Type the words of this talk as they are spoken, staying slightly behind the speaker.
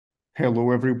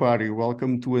Hello, everybody.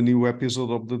 Welcome to a new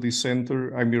episode of the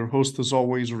Dissenter. I'm your host, as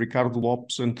always, Ricardo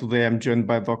Lopes, and today I'm joined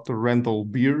by Dr. Randall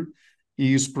Beer.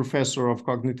 He is professor of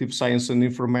cognitive science and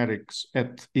informatics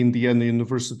at Indiana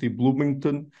University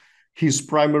Bloomington. His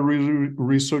primary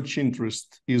research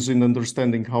interest is in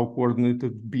understanding how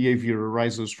coordinated behavior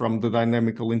arises from the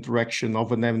dynamical interaction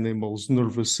of an animal's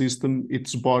nervous system,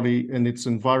 its body, and its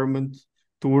environment.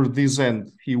 Toward this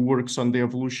end, he works on the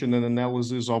evolution and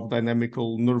analysis of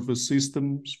dynamical nervous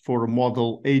systems for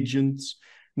model agents,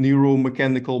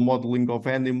 neuromechanical modeling of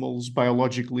animals,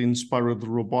 biologically inspired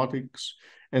robotics,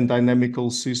 and dynamical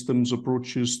systems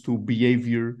approaches to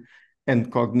behavior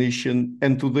and cognition.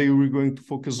 And today we're going to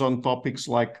focus on topics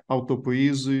like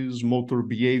autopoiesis, motor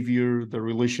behavior, the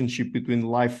relationship between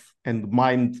life and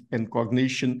mind and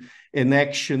cognition,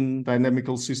 enaction,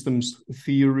 dynamical systems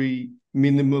theory,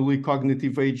 minimally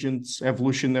cognitive agents,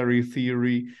 evolutionary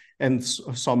theory, and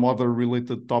some other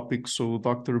related topics. So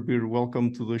Dr. Beer,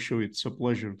 welcome to the show. It's a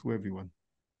pleasure to everyone.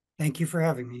 Thank you for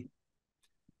having me.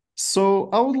 So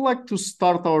I would like to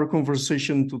start our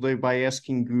conversation today by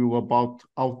asking you about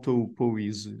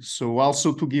autopoiesis. So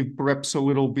also to give perhaps a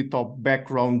little bit of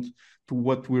background to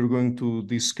what we're going to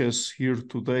discuss here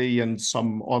today and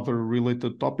some other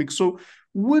related topics. So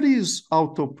what is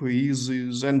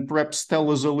autopoiesis, and perhaps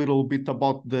tell us a little bit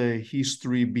about the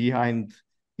history behind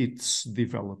its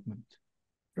development?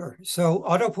 Sure. So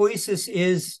autopoiesis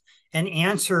is an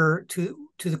answer to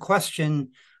the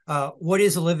question, what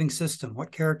is a living system?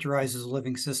 What characterizes a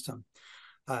living system?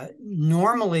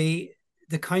 Normally,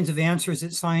 the kinds of answers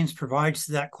that science provides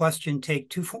to that question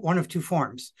take one of two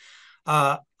forms.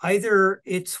 Either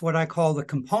it's what I call the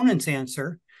components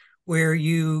answer, where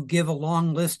you give a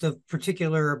long list of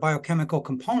particular biochemical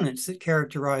components that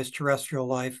characterize terrestrial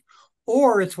life,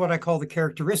 or it's what I call the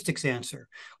characteristics answer,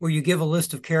 where you give a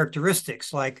list of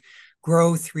characteristics like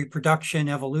growth, reproduction,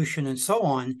 evolution, and so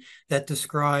on that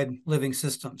describe living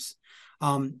systems.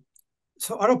 So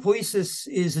autopoiesis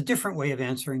is a different way of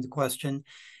answering the question,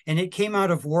 and it came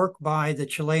out of work by the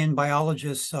Chilean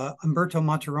biologists Humberto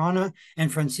Maturana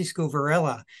and Francisco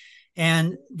Varela.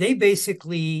 And they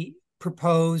basically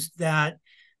proposed that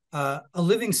a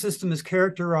living system is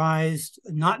characterized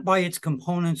not by its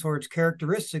components or its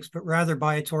characteristics, but rather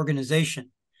by its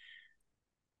organization.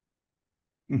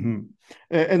 Mm-hmm.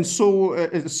 And so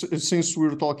since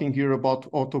we're talking here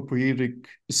about autopoietic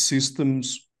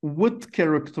systems, what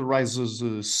characterizes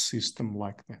a system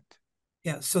like that?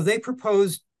 Yeah, so they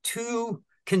proposed two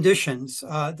conditions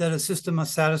that a system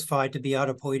must satisfy to be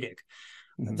autopoietic.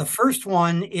 Mm-hmm. The first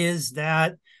one is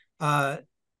that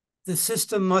the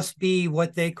system must be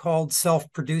what they called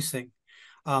self-producing,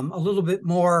 a little bit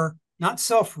more, not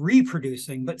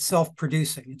self-reproducing, but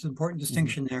self-producing. It's an important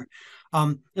distinction there.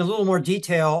 In a little more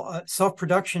detail,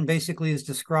 self-production basically is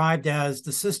described as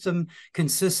the system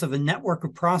consists of a network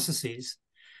of processes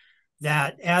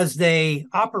that, as they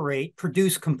operate,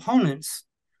 produce components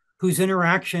whose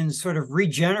interactions sort of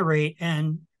regenerate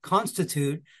and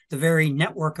constitute the very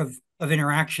network of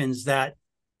interactions that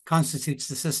constitutes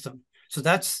the system. So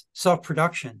that's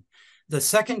self-production. The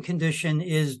second condition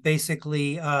is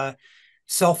basically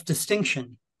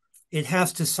self-distinction. It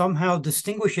has to somehow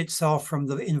distinguish itself from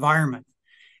the environment.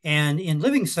 And in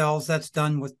living cells, that's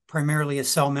done with primarily a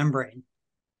cell membrane.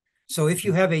 So if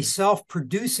you have a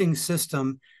self-producing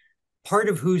system, part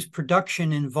of whose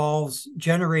production involves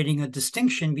generating a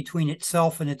distinction between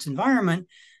itself and its environment,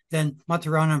 then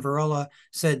Maturana and Varela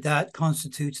said that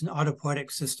constitutes an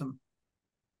autopoietic system.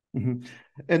 Mm-hmm.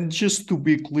 And just to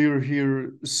be clear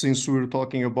here, since we're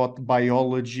talking about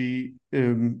biology,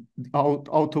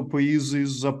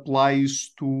 autopoiesis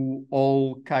applies to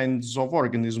all kinds of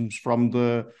organisms, from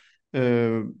the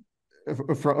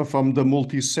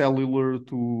multicellular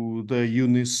to the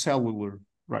unicellular,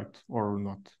 right, or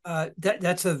not?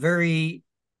 That's a very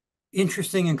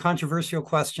interesting and controversial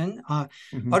question.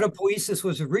 Autopoiesis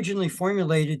was originally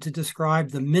formulated to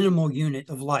describe the minimal unit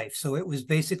of life. So it was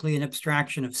basically an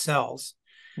abstraction of cells.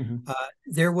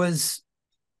 There was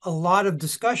a lot of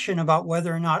discussion about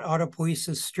whether or not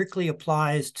autopoiesis strictly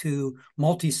applies to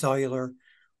multicellular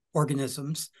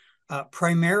organisms,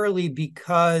 primarily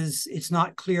because it's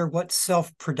not clear what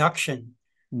self-production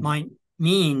might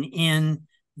mean in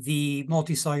the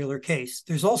multicellular case.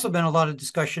 There's also been a lot of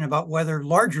discussion about whether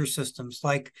larger systems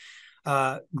like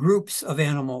groups of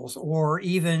animals or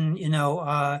even,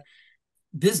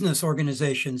 business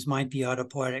organizations might be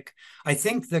autopoietic. I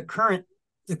think the current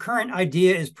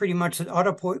idea is pretty much that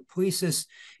autopoiesis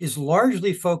is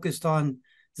largely focused on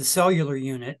the cellular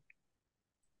unit.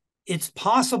 It's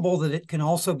possible that it can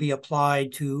also be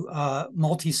applied to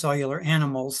multicellular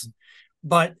animals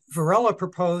But Varela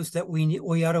proposed that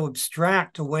we ought to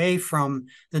abstract away from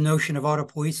the notion of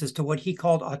autopoiesis to what he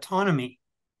called autonomy,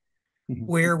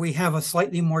 where we have a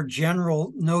slightly more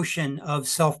general notion of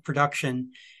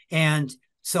self-production and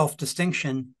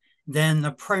self-distinction than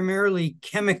the primarily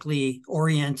chemically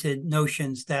oriented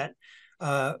notions that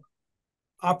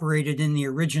operated in the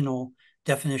original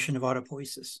definition of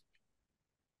autopoiesis.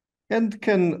 And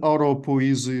can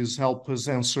autopoiesis help us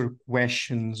answer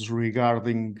questions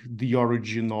regarding the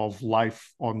origin of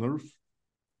life on Earth?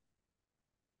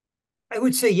 I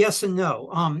would say yes and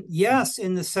no. Yes,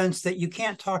 in the sense that you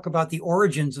can't talk about the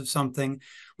origins of something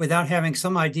without having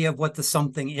some idea of what the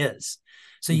something is.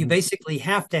 So you basically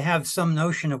have to have some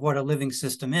notion of what a living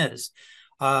system is.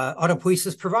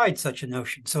 Autopoiesis provides such a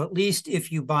notion. So at least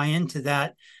if you buy into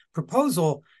that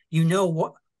proposal, you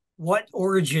know what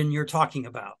origin you're talking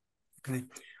about. Okay.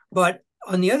 But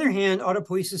on the other hand,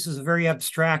 autopoiesis is a very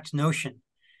abstract notion.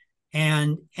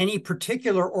 And any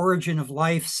particular origin of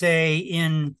life, say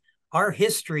in our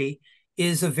history,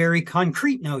 is a very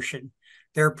concrete notion.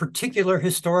 There are particular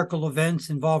historical events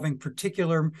involving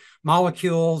particular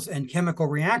molecules and chemical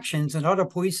reactions, and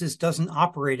autopoiesis doesn't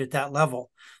operate at that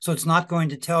level. So it's not going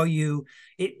to tell you,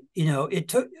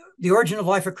 the origin of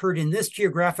life occurred in this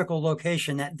geographical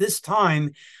location at this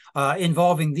time,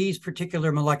 involving these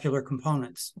particular molecular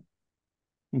components.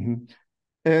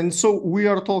 And so we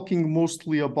are talking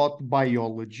mostly about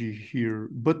biology here,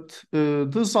 but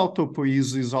does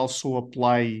autopoiesis also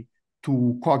apply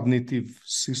to cognitive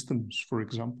systems, for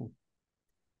example?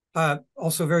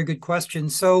 Also a very good question.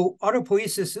 So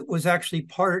autopoiesis was actually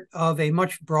part of a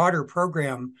much broader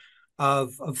program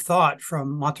of thought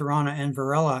from Maturana and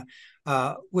Varela,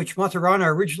 which Maturana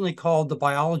originally called the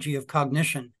biology of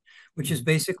cognition, which is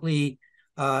basically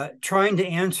trying to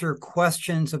answer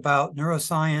questions about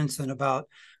neuroscience and about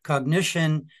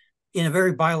cognition in a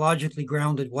very biologically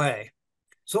grounded way.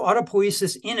 So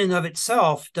autopoiesis in and of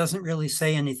itself doesn't really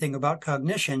say anything about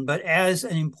cognition, but as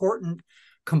an important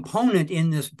component in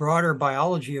this broader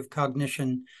biology of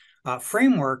cognition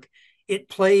framework, it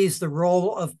plays the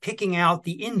role of picking out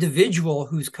the individual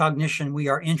whose cognition we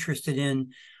are interested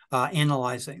in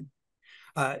analyzing.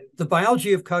 The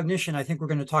biology of cognition, I think we're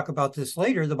going to talk about this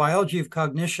later, the biology of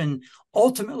cognition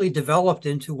ultimately developed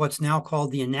into what's now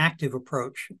called the enactive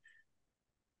approach.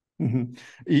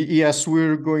 Yes,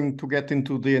 we're going to get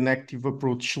into the enactive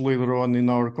approach later on in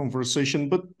our conversation,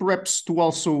 but perhaps to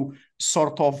also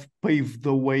sort of pave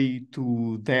the way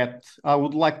to that, I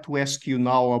would like to ask you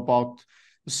now about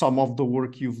some of the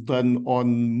work you've done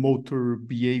on motor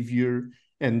behavior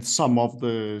and some of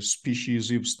the species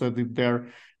you've studied there.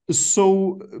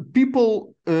 So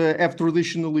people have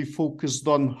traditionally focused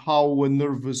on how a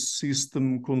nervous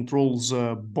system controls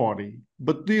a body,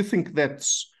 but do you think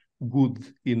that's good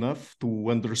enough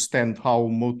to understand how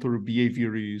motor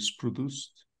behavior is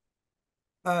produced?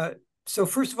 So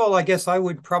first of all, I guess I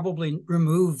would probably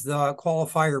remove the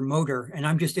qualifier motor, and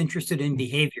I'm just interested in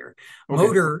behavior. Okay.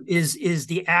 Motor is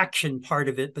the action part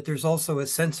of it, but there's also a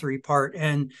sensory part,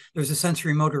 and there's a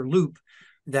sensory motor loop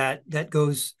that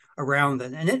goes around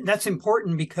it. And that's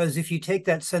important because if you take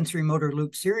that sensory motor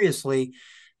loop seriously,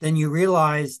 then you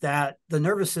realize that the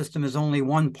nervous system is only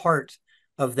one part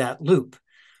of that loop.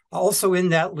 Also in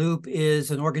that loop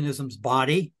is an organism's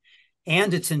body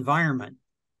and its environment.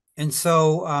 And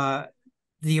so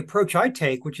the approach I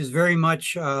take, which is very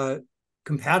much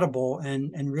compatible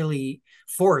and really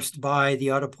forced by the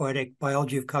autopoietic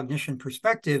biology of cognition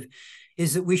perspective,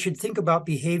 is that we should think about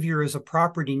behavior as a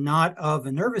property not of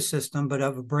a nervous system, but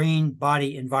of a brain,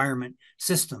 body, environment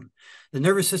system. The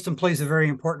nervous system plays a very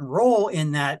important role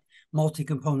in that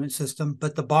multi-component system,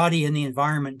 but the body and the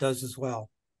environment does as well.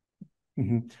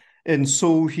 And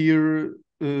so here,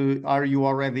 are you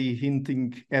already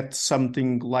hinting at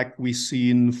something like we see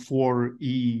in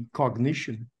 4E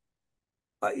cognition?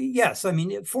 Yes, I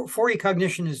mean, 4E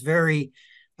cognition is very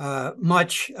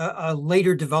much a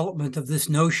later development of this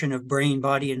notion of brain,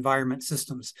 body, environment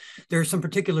systems. There are some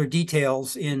particular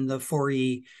details in the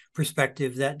 4E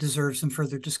perspective that deserve some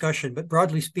further discussion, but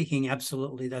broadly speaking,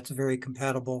 absolutely, that's a very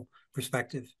compatible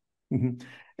perspective.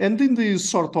 And in this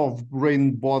sort of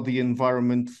brain-body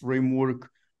environment framework,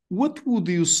 what would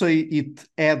you say it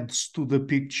adds to the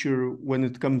picture when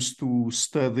it comes to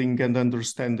studying and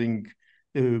understanding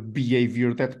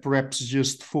behavior that perhaps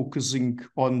just focusing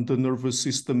on the nervous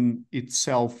system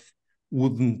itself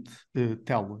wouldn't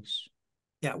tell us?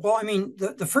 Yeah, well, I mean,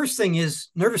 the first thing is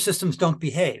nervous systems don't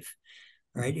behave,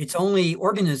 right? It's only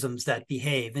organisms that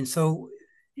behave. And so,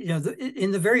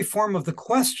 in the very form of the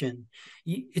question,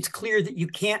 it's clear that you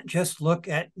can't just look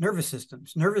at nervous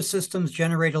systems. Nervous systems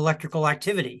generate electrical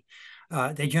activity.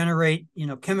 They generate,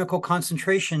 chemical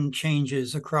concentration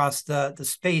changes across the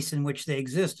space in which they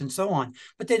exist and so on,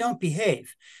 but they don't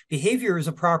behave. Behavior is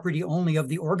a property only of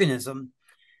the organism.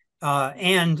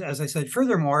 And as I said,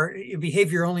 furthermore,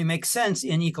 behavior only makes sense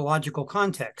in ecological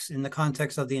context, in the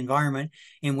context of the environment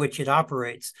in which it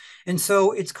operates. And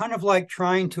so it's kind of like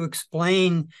trying to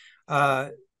explain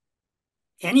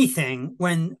anything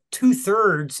when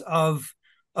 2/3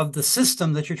 of the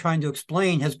system that you're trying to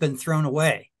explain has been thrown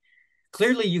away.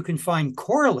 Clearly, you can find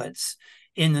correlates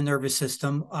in the nervous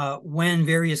system when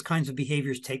various kinds of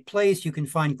behaviors take place. You can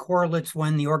find correlates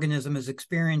when the organism is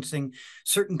experiencing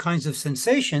certain kinds of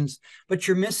sensations, but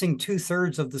you're missing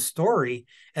 2/3 of the story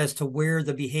as to where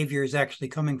the behavior is actually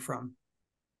coming from.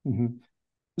 Mm-hmm.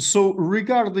 So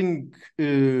regarding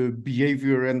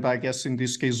behavior, and I guess in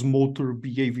this case, motor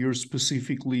behavior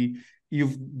specifically,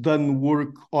 you've done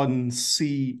work on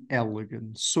C.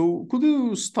 elegans. So could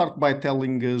you start by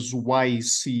telling us why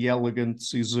C.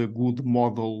 elegans is a good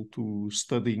model to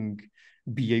studying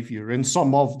behavior and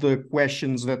some of the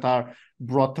questions that are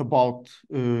brought about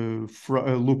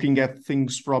looking at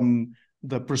things from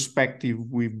the perspective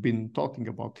we've been talking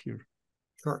about here?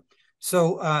 Sure.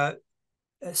 So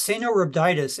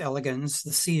Caenorhabditis elegans,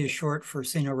 the C is short for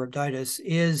Caenorhabditis,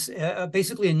 is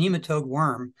basically a nematode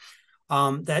worm.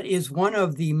 That is one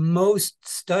of the most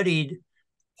studied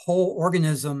whole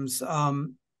organisms,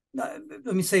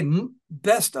 let me say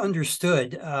best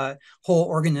understood whole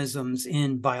organisms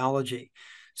in biology.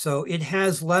 So it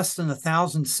has less than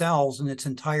 1,000 cells in its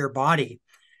entire body,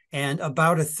 and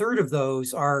about 1/3 of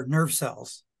those are nerve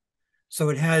cells. So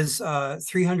it has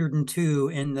 302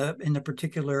 in the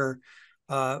particular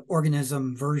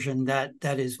organism version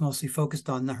that is mostly focused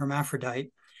on the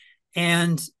hermaphrodite.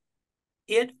 And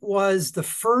it was the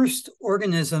first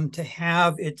organism to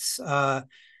have its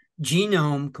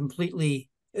genome completely,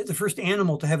 the first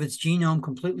animal to have its genome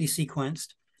completely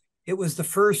sequenced. It was the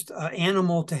first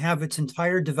animal to have its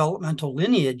entire developmental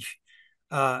lineage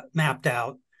mapped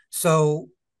out. So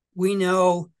we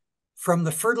know from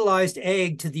the fertilized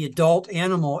egg to the adult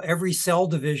animal, every cell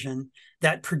division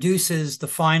that produces the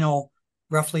final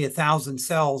roughly 1,000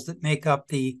 cells that make up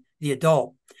the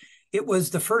adult. It was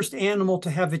the first animal to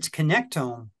have its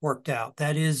connectome worked out.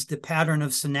 That is the pattern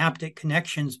of synaptic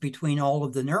connections between all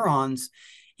of the neurons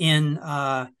in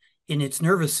its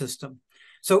nervous system.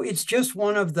 So it's just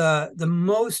one of the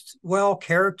most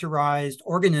well-characterized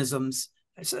organisms,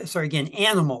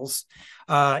 animals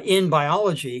in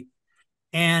biology.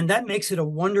 And that makes it a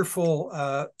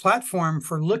wonderful platform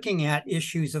for looking at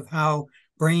issues of how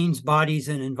brains, bodies,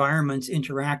 and environments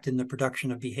interact in the production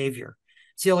of behavior.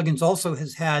 C. elegans also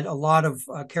has had a lot of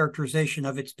characterization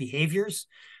of its behaviors.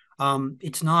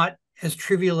 It's not as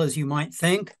trivial as you might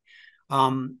think.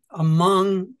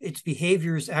 Among its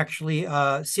behaviors, actually,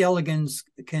 C. elegans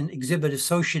can exhibit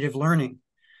associative learning.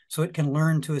 So it can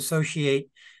learn to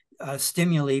associate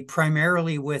stimuli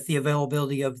primarily with the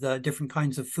availability of the different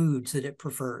kinds of foods that it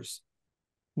prefers.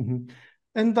 Mm-hmm.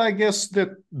 And I guess that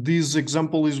this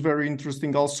example is very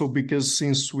interesting also because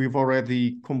since we've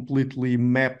already completely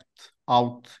mapped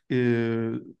out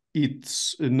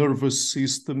its nervous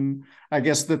system, I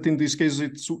guess that in this case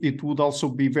it would also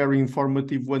be very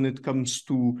informative when it comes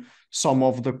to some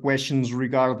of the questions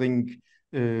regarding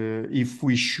if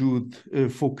we should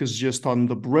focus just on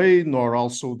the brain or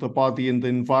also the body and the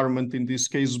environment in this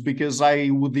case, because I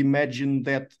would imagine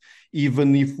that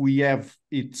even if we have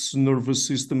its nervous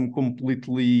system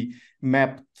completely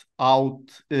mapped out,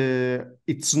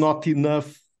 it's not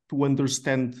enough to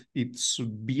understand its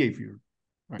behavior.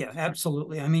 Right? Yeah,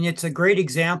 absolutely. I mean, it's a great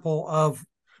example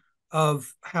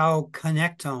of how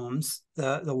connectomes,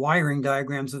 the wiring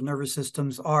diagrams of nervous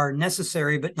systems, are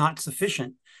necessary but not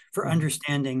sufficient for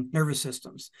understanding nervous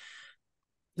systems.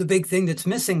 The big thing that's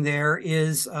missing there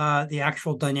is the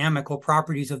actual dynamical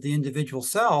properties of the individual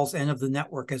cells and of the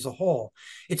network as a whole.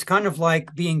 It's kind of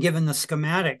like being given the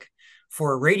schematic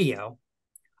for a radio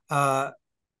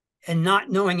and not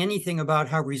knowing anything about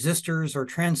how resistors or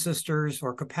transistors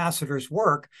or capacitors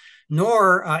work,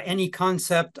 nor any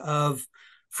concept of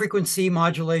frequency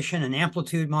modulation and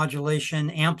amplitude modulation,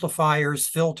 amplifiers,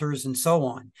 filters, and so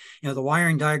on. The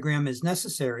wiring diagram is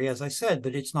necessary, as I said,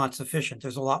 but it's not sufficient.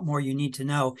 There's a lot more you need to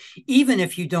know, even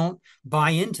if you don't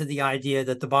buy into the idea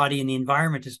that the body and the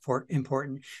environment is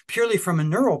important. Purely from a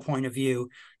neural point of view,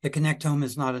 the connectome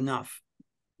is not enough.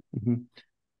 Mm-hmm.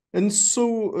 And so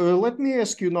let me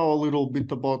ask you now a little bit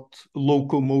about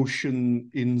locomotion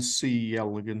in C.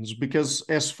 elegans, because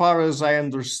as far as I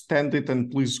understand it, and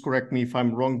please correct me if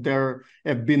I'm wrong, there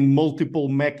have been multiple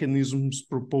mechanisms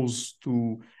proposed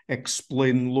to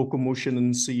explain locomotion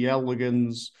in C.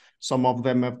 elegans. Some of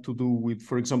them have to do with,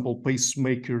 for example,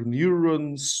 pacemaker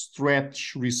neurons,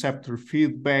 stretch receptor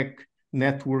feedback,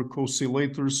 network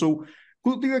oscillators. So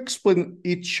could you explain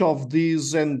each of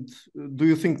these, and do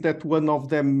you think that one of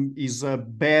them is a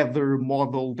better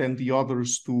model than the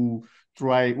others to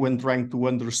try when trying to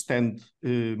understand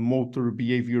motor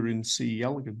behavior in C.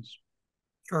 elegans?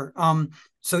 Sure.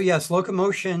 So yes,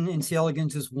 locomotion in C.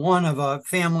 elegans is one of a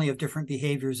family of different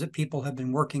behaviors that people have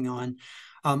been working on.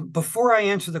 Before I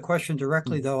answer the question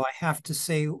directly, though, I have to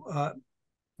say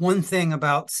one thing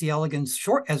about C. elegans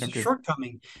a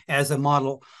shortcoming as a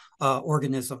model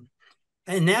organism.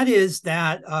 And that is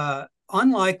that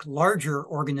unlike larger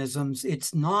organisms,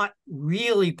 it's not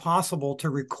really possible to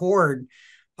record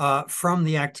from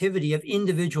the activity of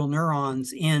individual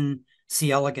neurons in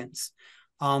C. elegans.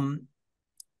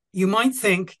 You might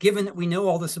think, given that we know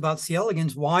all this about C.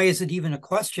 elegans, why is it even a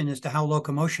question as to how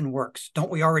locomotion works?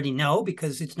 Don't we already know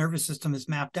because its nervous system is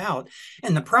mapped out?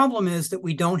 And the problem is that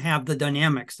we don't have the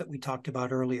dynamics that we talked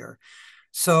about earlier.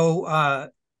 So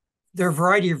there are a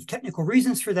variety of technical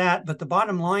reasons for that, but the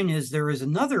bottom line is there is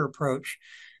another approach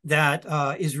that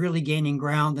is really gaining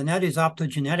ground, and that is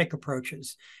optogenetic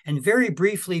approaches. And very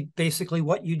briefly, basically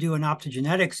what you do in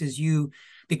optogenetics is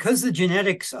because the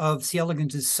genetics of C.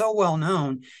 elegans is so well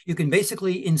known, you can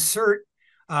basically insert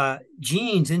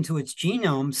genes into its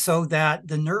genome so that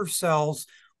the nerve cells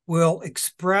will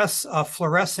express a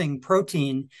fluorescing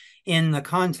protein in the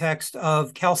context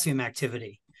of calcium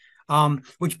activity.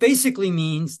 Which basically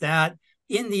means that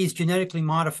in these genetically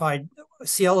modified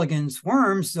C. elegans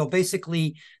worms,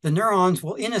 the neurons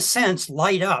will, in a sense,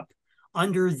 light up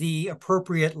under the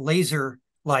appropriate laser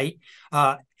light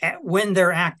when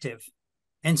they're active.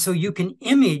 And so you can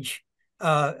image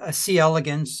a C.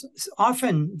 elegans,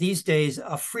 often these days,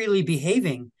 a freely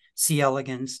behaving C.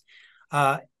 elegans,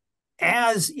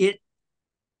 as it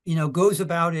goes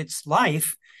about its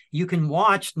life. You can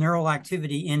watch neural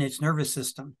activity in its nervous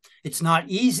system. It's not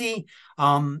easy.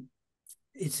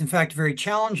 It's in fact very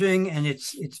challenging, and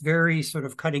it's very sort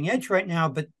of cutting edge right now.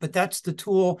 But that's the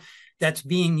tool that's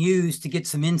being used to get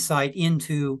some insight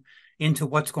into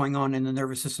what's going on in the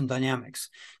nervous system dynamics.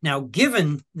 Now,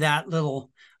 given that little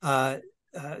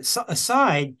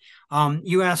aside,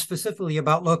 you asked specifically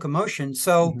about locomotion.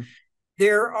 So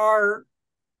there are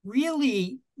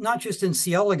really, not just in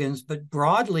C. elegans, but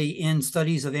broadly in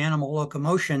studies of animal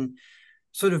locomotion,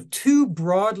 sort of two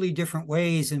broadly different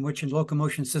ways in which a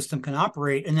locomotion system can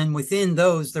operate. And then within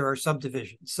those, there are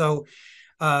subdivisions. So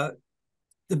the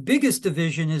biggest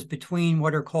division is between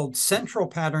what are called central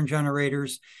pattern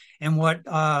generators and what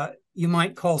you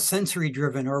might call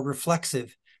sensory-driven or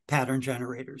reflexive pattern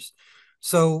generators.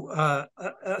 So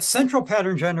a central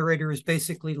pattern generator is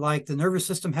basically like the nervous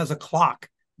system has a clock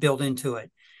built into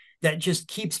it that just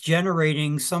keeps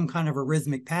generating some kind of a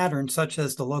rhythmic pattern, such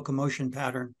as the locomotion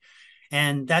pattern.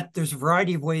 And that there's a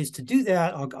variety of ways to do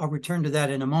that. I'll return to that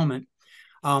in a moment.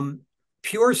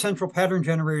 Pure central pattern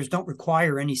generators don't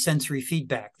require any sensory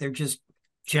feedback. They're just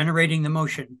generating the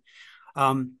motion.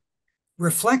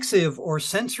 Reflexive or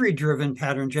sensory-driven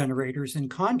pattern generators, in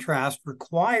contrast,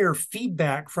 require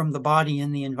feedback from the body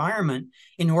and the environment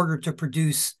in order to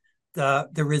produce the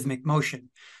rhythmic motion.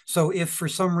 So if for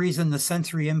some reason the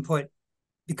sensory input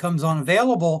becomes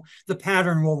unavailable, the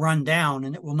pattern will run down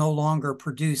and it will no longer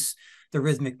produce the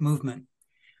rhythmic movement.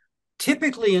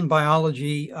 Typically in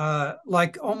biology,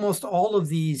 like almost all of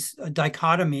these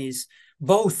dichotomies,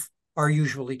 both are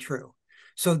usually true.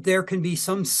 So there can be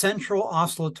some central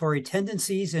oscillatory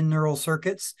tendencies in neural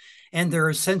circuits, and there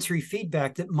is sensory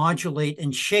feedback that modulate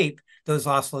and shape those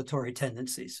oscillatory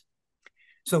tendencies.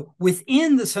 So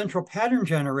within the central pattern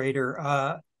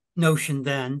generator notion,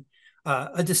 then,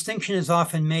 a distinction is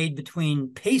often made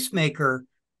between pacemaker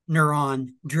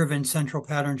neuron-driven central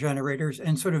pattern generators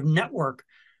and sort of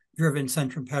network-driven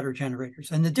central pattern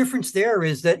generators. And the difference there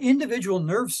is that individual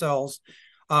nerve cells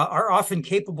are often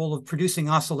capable of producing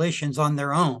oscillations on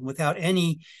their own without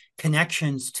any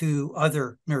connections to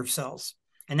other nerve cells.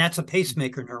 And that's a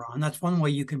pacemaker neuron. That's one way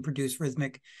you can produce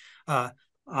rhythmic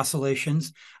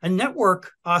oscillations. A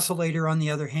network oscillator, on the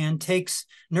other hand, takes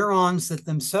neurons that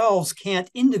themselves can't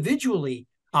individually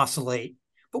oscillate,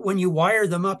 but when you wire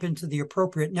them up into the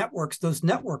appropriate networks, those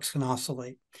networks can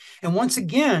oscillate. And once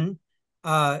again,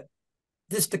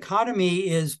 this dichotomy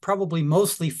is probably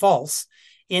mostly false,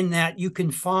 in that you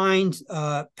can find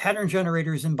pattern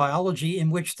generators in biology in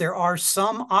which there are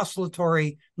some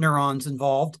oscillatory neurons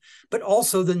involved, but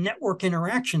also the network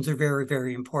interactions are very,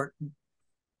 very important.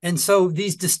 And so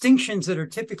these distinctions that are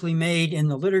typically made in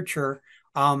the literature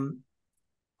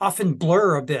often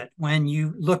blur a bit when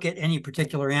you look at any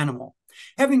particular animal.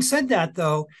 Having said that,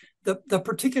 though, the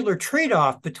particular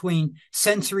trade-off between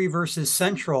sensory versus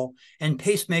central and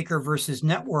pacemaker versus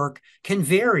network can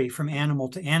vary from animal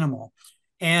to animal.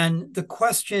 And the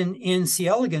question in C.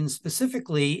 elegans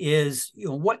specifically is,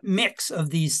 what mix of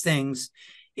these things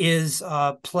is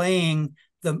playing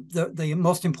the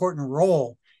most important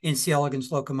role in C.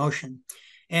 elegans locomotion?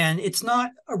 And it's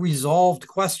not a resolved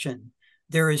question.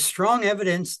 There is strong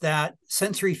evidence that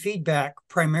sensory feedback,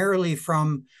 primarily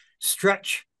from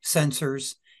stretch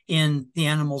sensors in the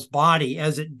animal's body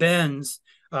as it bends,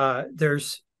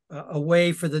 there's a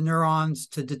way for the neurons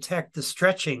to detect the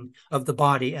stretching of the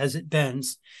body as it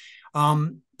bends.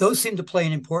 Those seem to play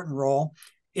an important role.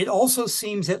 It also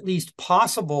seems at least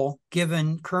possible,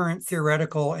 given current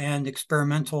theoretical and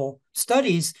experimental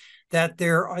studies, that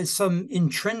there is some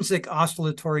intrinsic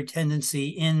oscillatory tendency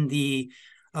in the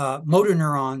motor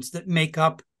neurons that make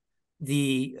up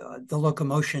the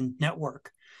locomotion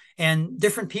network. And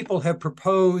different people have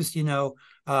proposed,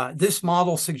 this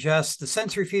model suggests the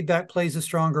sensory feedback plays a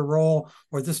stronger role,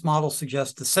 or this model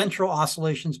suggests the central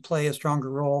oscillations play a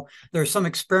stronger role. There's some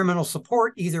experimental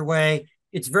support either way.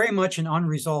 It's very much an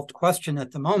unresolved question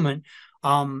at the moment,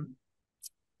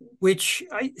 which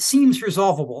seems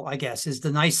resolvable, I guess, is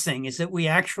the nice thing, is that we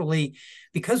actually,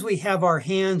 because we have our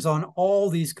hands on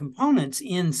all these components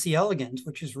in C. elegans,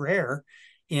 which is rare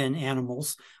in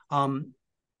animals,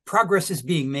 progress is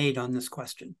being made on this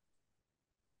question.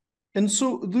 And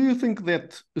so do you think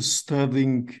that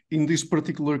studying, in this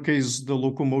particular case, the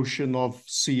locomotion of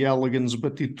C. elegans,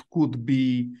 but it could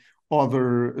be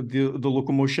the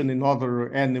locomotion in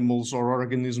other animals or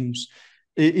organisms,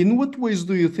 in what ways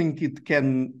do you think it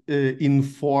can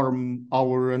inform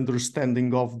our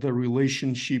understanding of the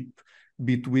relationship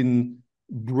between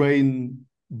brain,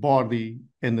 body,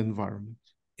 and environment?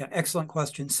 Yeah, excellent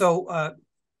question. So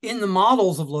in the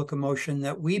models of locomotion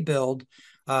that we build,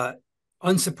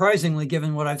 unsurprisingly,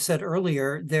 given what I've said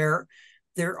earlier,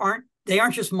 they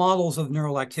aren't just models of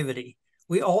neural activity.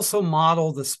 We also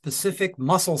model the specific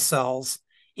muscle cells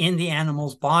in the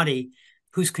animal's body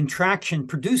whose contraction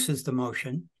produces the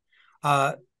motion.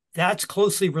 That's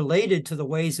closely related to the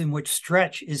ways in which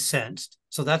stretch is sensed.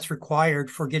 So that's required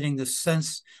for getting the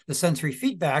sensory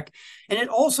feedback. And it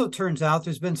also turns out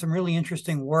there's been some really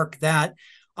interesting work that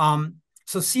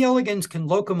so C. elegans can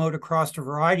locomote across a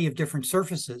variety of different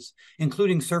surfaces,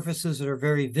 including surfaces that are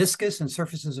very viscous and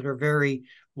surfaces that are very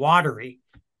watery.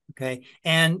 Okay,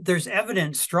 and there's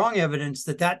strong evidence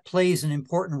that plays an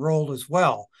important role as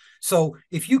well. So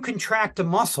if you contract a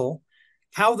muscle,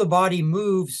 how the body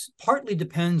moves partly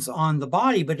depends on the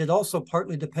body, but it also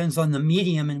partly depends on the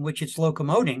medium in which it's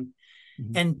locomoting.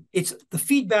 Mm-hmm. And it's the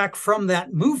feedback from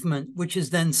that movement, which is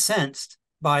then sensed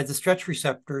by the stretch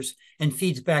receptors and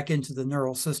feeds back into the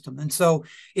neural system. And so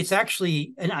it's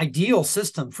actually an ideal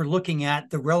system for looking at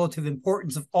the relative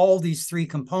importance of all these three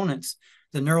components: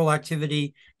 the neural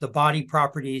activity, the body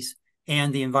properties,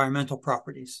 and the environmental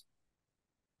properties.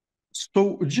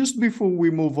 So just before we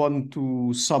move on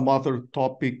to some other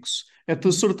topics, at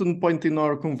a certain point in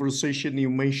our conversation, you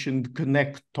mentioned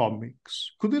connectomics.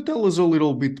 Could you tell us a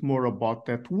little bit more about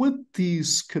that? What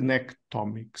is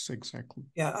connectomics exactly?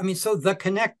 Yeah, I mean, so the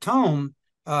connectome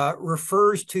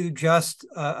refers to just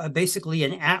basically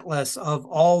an atlas of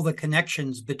all the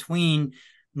connections between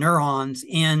neurons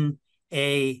in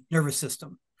a nervous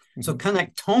system. Mm-hmm. So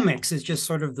connectomics is just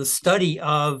sort of the study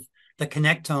of the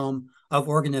connectome of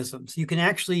organisms. You can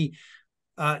actually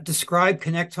describe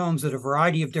connectomes at a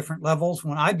variety of different levels.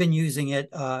 When I've been using it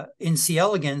in C.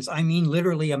 elegans, I mean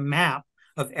literally a map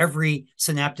of every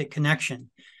synaptic connection.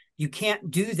 You can't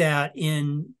do that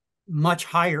in much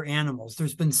higher animals.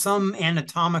 There's been some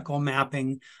anatomical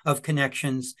mapping of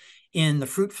connections in the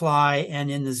fruit fly and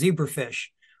in the zebrafish.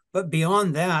 But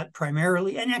beyond that,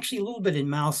 primarily, and actually a little bit in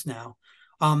mouse now,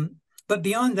 but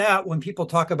beyond that, when people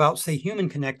talk about, say, human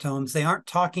connectomes, they aren't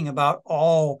talking about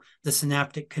all the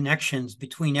synaptic connections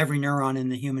between every neuron in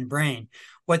the human brain.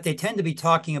 What they tend to be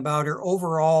talking about are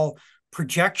overall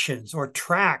projections or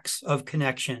tracks of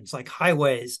connections, like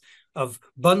highways of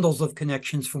bundles of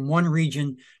connections from one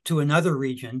region to another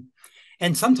region.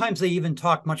 And sometimes they even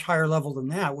talk much higher level than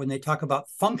that when they talk about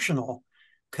functional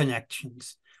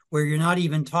connections, where you're not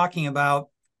even talking about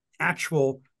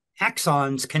actual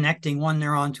axons connecting one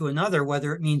neuron to another,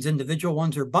 whether it means individual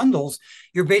ones or bundles.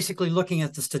 You're basically looking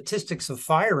at the statistics of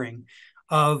firing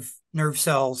of nerve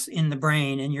cells in the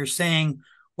brain. And you're saying,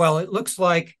 well, it looks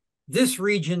like this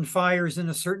region fires in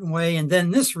a certain way, and then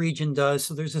this region does.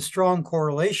 So there's a strong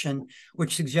correlation,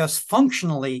 which suggests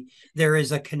functionally there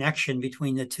is a connection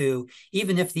between the two,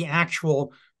 even if the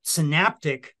actual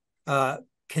synaptic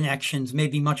connections may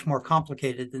be much more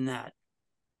complicated than that.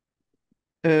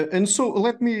 And so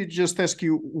let me just ask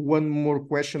you one more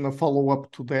question, a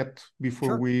follow-up to that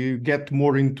before we get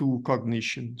more into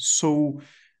cognition. So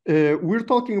we're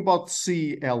talking about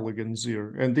C. elegans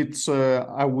here, and it's,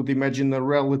 I would imagine, a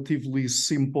relatively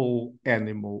simple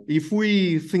animal. If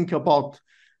we think about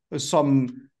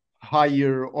some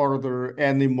higher order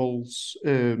animals,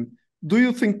 do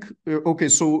you think, okay,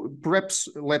 so perhaps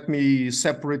let me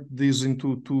separate these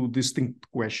into two distinct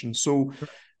questions. So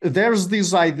there's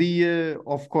this idea,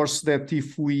 of course, that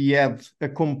if we had a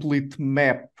complete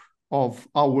map of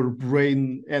our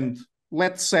brain and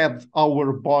let's add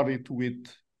our body to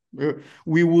it,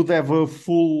 we would have a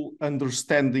full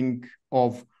understanding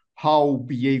of how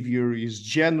behavior is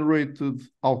generated,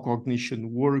 how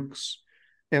cognition works,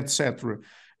 etc.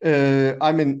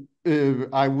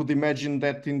 I would imagine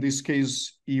that in this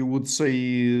case, you would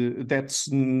say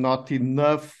that's not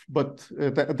enough, but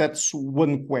that's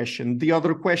one question. The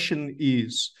other question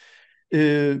is,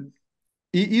 do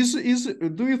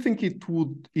you think it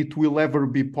will ever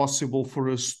be possible for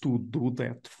us to do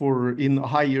that, for in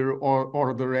higher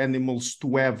order animals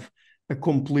to have a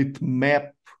complete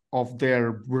map of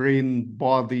their brain,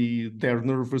 body, their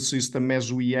nervous system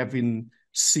as we have in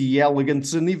C.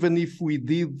 elegans, and even if we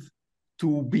did,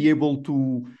 to be able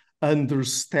to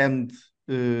understand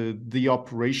the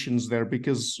operations there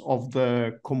because of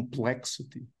the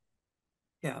complexity?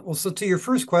 Yeah, well, so to your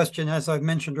first question, as I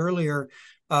mentioned earlier,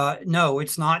 no,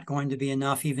 it's not going to be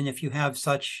enough, even if you have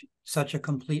such a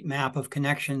complete map of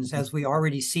connections as we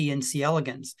already see in C.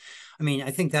 elegans. I mean,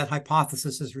 I think that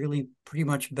hypothesis has really pretty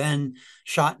much been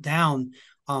shot down.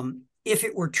 If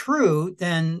it were true,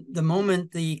 then the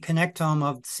moment the connectome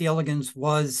of C. elegans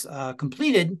was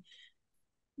completed,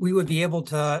 we would be able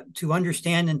to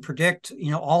understand and predict,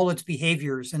 all its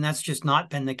behaviors, and that's just not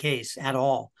been the case at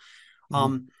all.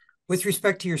 Mm-hmm. With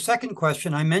respect to your second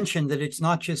question, I mentioned that it's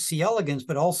not just C. elegans,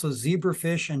 but also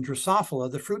zebrafish and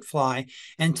Drosophila, the fruit fly,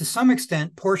 and to some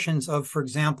extent portions of, for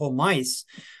example, mice.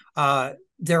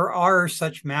 There are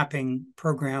such mapping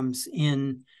programs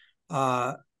in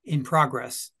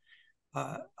progress.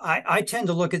 I tend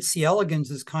to look at C.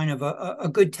 elegans as kind of a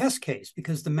good test case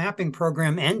because the mapping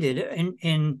program ended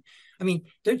I mean,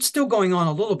 it's still going on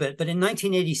a little bit, but in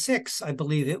 1986, I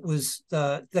believe it was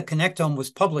the connectome was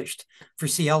published for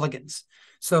C. elegans.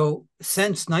 So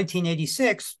since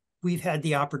 1986, we've had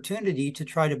the opportunity to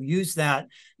try to use that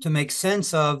to make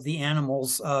sense of the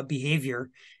animal's behavior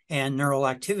and neural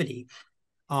activity.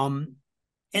 And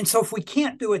so if we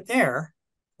can't do it there,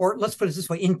 or let's put it this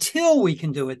way, until we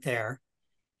can do it there,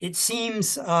 it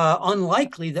seems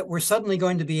unlikely that we're suddenly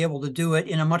going to be able to do it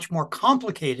in a much more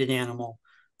complicated animal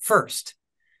first.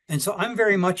 And so I'm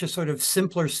very much a sort of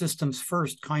simpler systems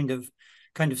first kind of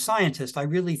scientist. I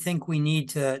really think we need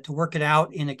to work it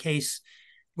out in a case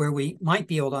where we might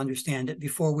be able to understand it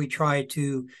before we try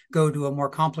to go to a more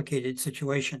complicated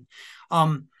situation.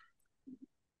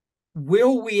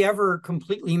 Will we ever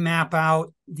completely map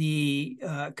out the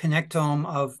connectome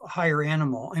of a higher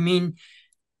animal? I mean,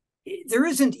 there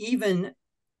isn't even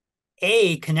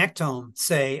a connectome,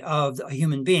 say, of a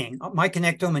human being. My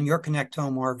connectome and your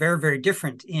connectome are very, very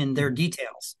different in their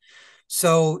details.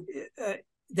 So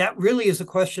that really is a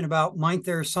question about, might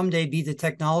there someday be the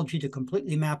technology to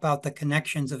completely map out the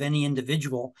connections of any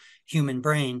individual human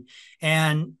brain?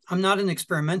 And I'm not an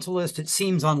experimentalist. It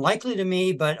seems unlikely to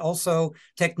me, but also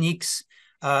techniques,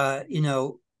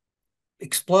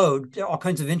 explode. All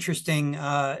kinds of interesting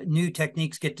new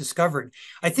techniques get discovered.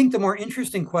 I think the more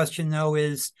interesting question, though,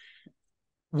 is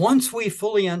once we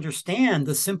fully understand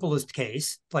the simplest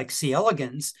case, like C.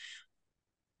 elegans,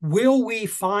 will we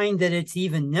find that it's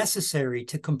even necessary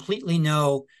to completely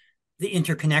know the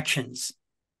interconnections?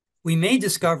 We may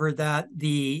discover that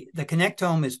the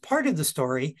connectome is part of the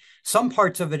story. Some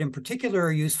parts of it in particular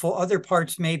are useful. Other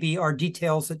parts maybe are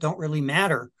details that don't really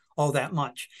matter all that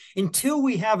much. Until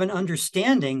we have an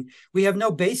understanding, we have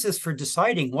no basis for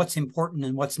deciding what's important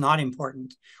and what's not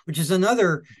important, which is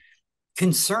another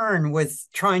concern with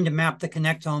trying to map the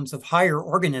connectomes of higher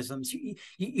organisms.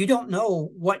 You don't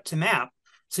know what to map,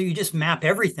 so you just map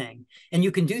everything. And you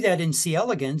can do that in C.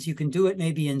 elegans. You can do it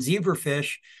maybe in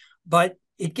zebrafish, but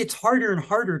it gets harder and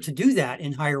harder to do that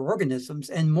in higher organisms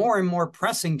and more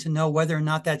pressing to know whether or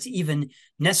not that's even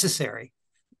necessary.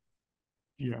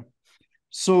 Yeah.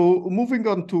 So moving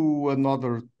on to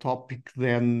another topic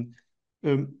then,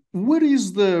 what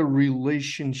is the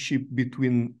relationship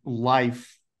between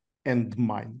life and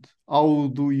mind?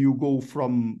 How do you go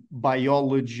from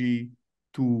biology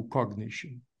to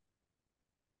cognition?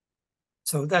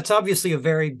 So that's obviously a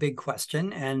very big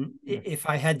question. And if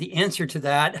I had the answer to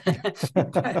that,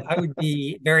 I would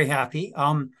be very happy.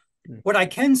 What I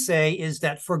can say is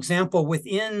that, for example,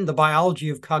 within the biology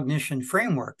of cognition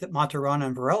framework that Maturana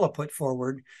and Varela put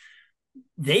forward,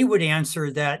 they would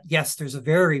answer that, yes, there's a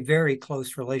very, very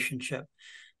close relationship.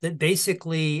 That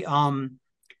basically, in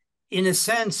a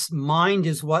sense, mind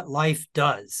is what life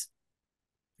does.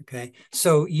 Okay,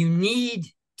 so you need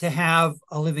to have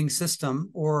a living system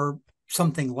or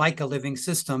something like a living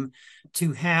system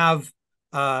to have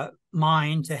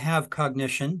mind, to have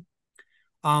cognition.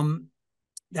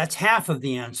 That's half of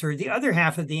the answer. The other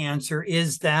half of the answer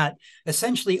is that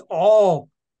essentially all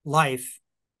life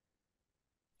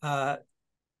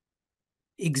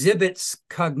exhibits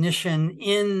cognition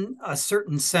in a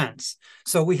certain sense.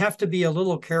 So we have to be a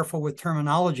little careful with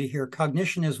terminology here.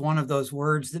 Cognition is one of those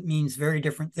words that means very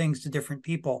different things to different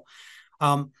people.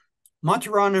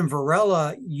 Maturana and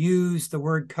Varela use the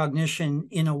word cognition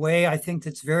in a way I think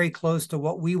that's very close to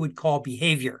what we would call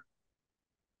behavior.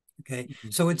 Okay,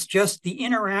 so it's just the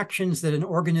interactions that an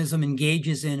organism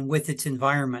engages in with its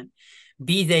environment,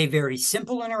 be they very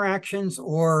simple interactions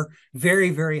or very,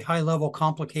 very high-level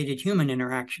complicated human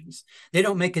interactions. They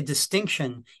don't make a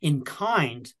distinction in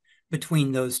kind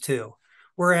between those two.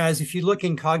 Whereas if you look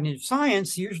in cognitive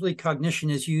science, usually cognition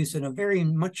is used in a very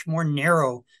much more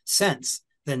narrow sense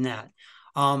than that.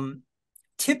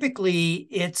 Typically,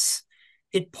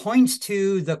 it points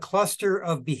to the cluster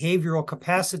of behavioral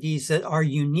capacities that are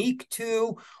unique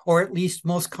to, or at least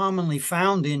most commonly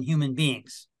found in human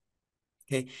beings.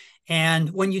 Okay. And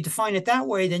when you define it that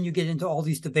way, then you get into all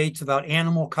these debates about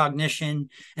animal cognition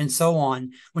and so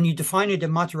on. When you define it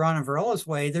in Maturana and Varela's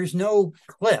way, there's no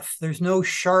cliff, there's no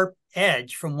sharp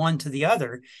edge from one to the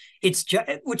other. It's just,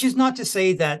 which is not to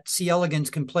say that C. elegans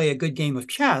can play a good game of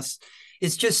chess.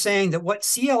 It's just saying that what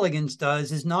C. elegans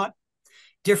does is not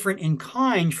different in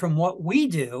kind from what we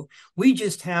do. We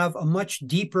just have a much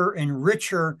deeper and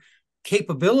richer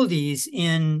capabilities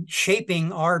in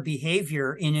shaping our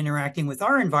behavior in interacting with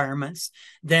our environments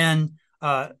than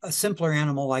a simpler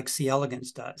animal like C.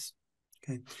 elegans does.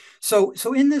 Okay, so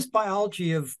in this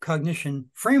biology of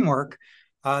cognition framework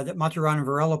that Maturana and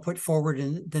Varela put forward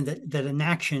and that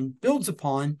Enaction builds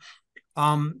upon,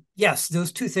 yes,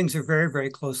 those two things are very,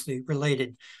 very closely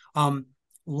related.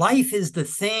 Life is the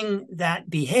thing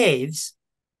that behaves.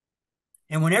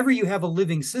 And whenever you have a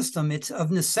living system, it's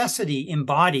of necessity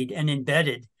embodied and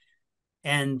embedded,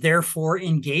 and therefore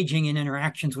engaging in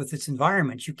interactions with its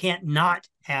environment. You can't not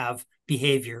have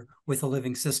behavior with a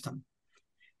living system.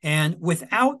 And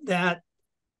without that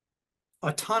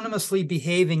autonomously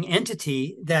behaving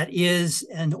entity that is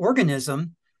an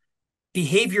organism,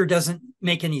 behavior doesn't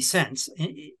make any sense,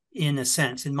 in a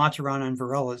sense, in Maturana and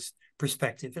Varela's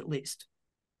perspective, at least.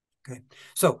 Okay,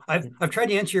 so I've tried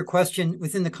to answer your question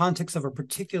within the context of a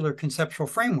particular conceptual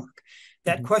framework.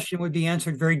 That question would be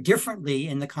answered very differently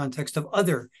in the context of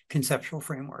other conceptual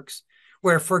frameworks,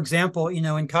 where, for example,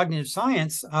 in cognitive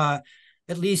science, at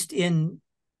least in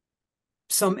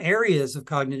some areas of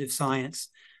cognitive science,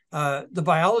 the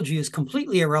biology is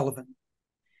completely irrelevant.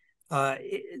 The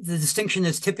distinction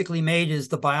that's typically made is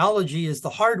the biology is the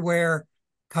hardware,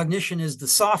 cognition is the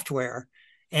software,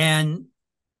 and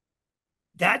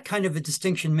that kind of a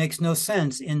distinction makes no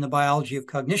sense in the biology of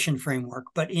cognition framework,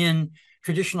 but in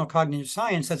traditional cognitive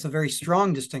science, that's a very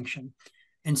strong distinction.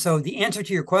 And so the answer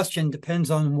to your question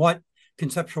depends on what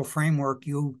conceptual framework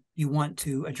you want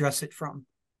to address it from.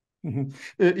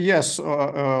 Yes,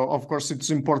 of course, it's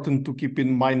important to keep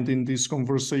in mind in this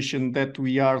conversation that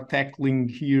we are tackling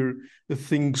here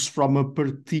things from a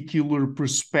particular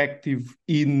perspective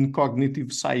in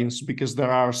cognitive science, because there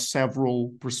are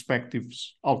several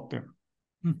perspectives out there.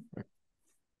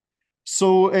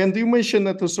 So, and you mentioned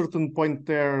at a certain point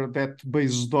there that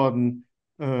based on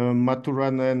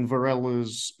Maturana and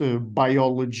Varela's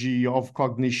biology of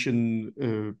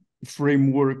cognition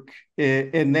framework,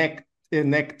 Enactivism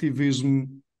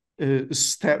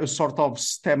sort of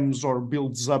stems or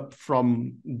builds up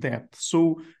from that.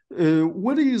 So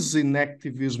what is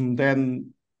Enactivism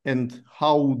then, and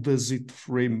how does it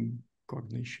frame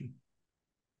cognition?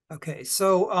 Okay,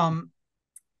 so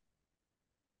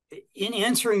in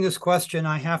answering this question,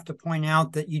 I have to point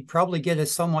out that you'd probably get a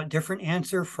somewhat different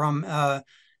answer from an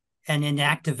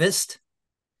enactivist.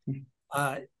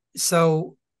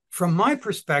 So from my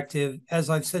perspective, as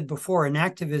I've said before,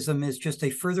 enactivism is just a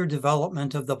further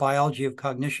development of the biology of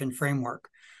cognition framework.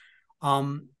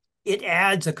 It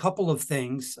adds a couple of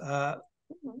things.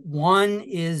 One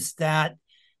is that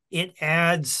it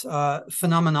adds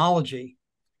phenomenology.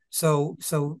 So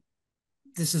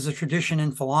this is a tradition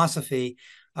in philosophy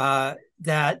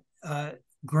that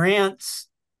grants,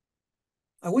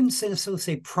 I wouldn't necessarily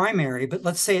say primary, but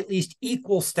let's say at least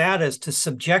equal status to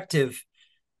subjective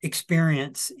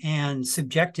experience and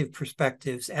subjective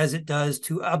perspectives as it does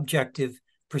to objective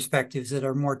perspectives that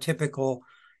are more typical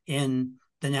in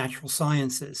the natural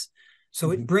sciences.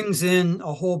 So it brings in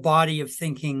a whole body of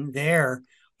thinking there,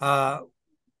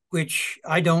 which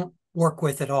I don't work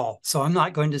with at all. So I'm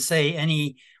not going to say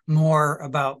any more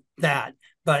about that.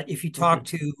 But if you talk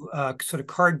to sort of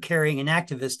card-carrying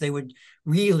enactivists, they would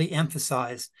really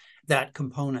emphasize that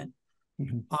component.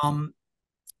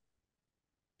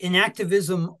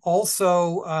 Enactivism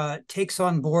also takes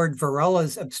on board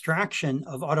Varela's abstraction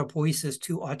of autopoiesis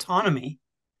to autonomy.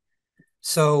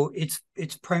 So it's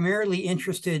primarily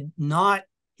interested not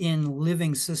in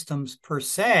living systems per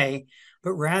se,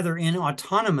 but rather in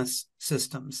autonomous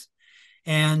systems.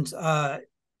 And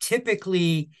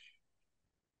typically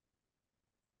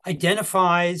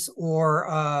identifies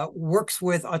or works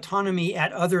with autonomy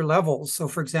at other levels. So,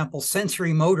 for example,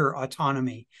 sensory motor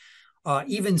autonomy,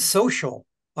 even social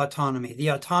autonomy, the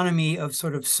autonomy of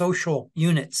sort of social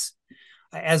units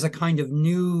as a kind of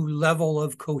new level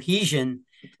of cohesion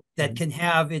that can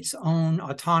have its own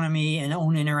autonomy and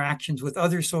own interactions with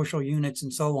other social units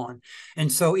and so on.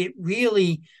 And so it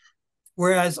really,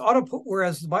 whereas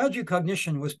the biology of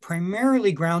cognition was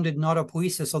primarily grounded in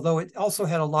autopoiesis, although it also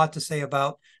had a lot to say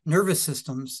about nervous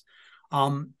systems,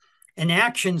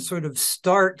 enaction sort of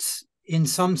starts in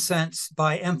some sense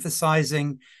by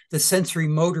emphasizing the sensory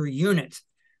motor unit,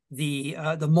 the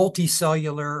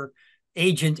multicellular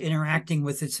agent interacting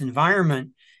with its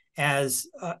environment as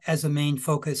a main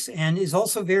focus, and is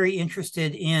also very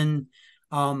interested in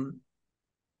how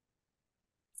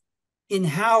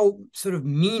sort of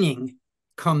meaning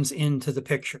comes into the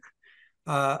picture.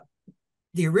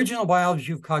 The original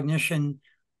biology of cognition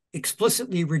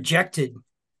explicitly rejected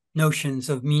notions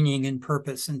of meaning and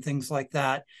purpose and things like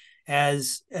that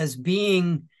as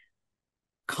being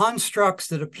constructs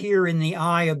that appear in the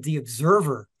eye of the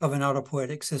observer of an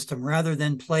autopoietic system rather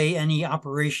than play any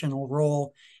operational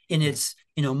role in its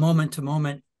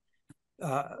moment-to-moment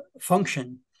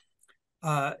function.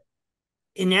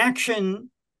 Enaction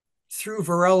through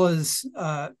Varela's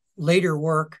later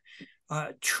work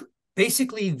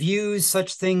basically views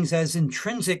such things as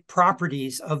intrinsic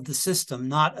properties of the system,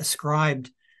 not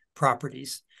ascribed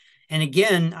properties. And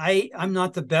again, I'm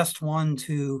not the best one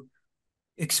to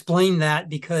explain that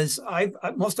because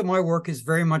most of my work is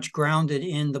very much grounded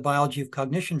in the biology of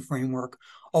cognition framework,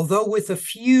 although with a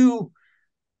few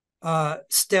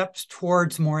steps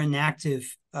towards more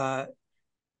inactive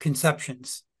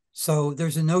conceptions. So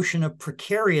there's a notion of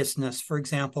precariousness, for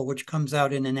example, which comes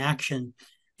out in Enaction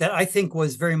that I think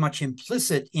was very much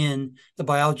implicit in the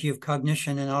biology of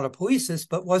cognition and autopoiesis,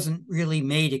 but wasn't really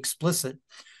made explicit.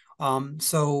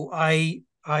 So I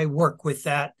work with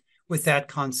that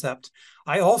concept.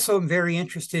 I also am very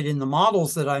interested in the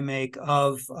models that I make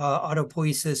of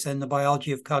autopoiesis and the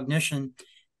biology of cognition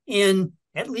in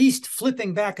at least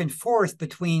flipping back and forth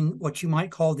between what you might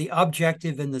call the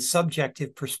objective and the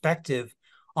subjective perspective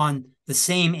on the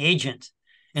same agent,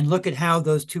 and look at how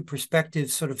those two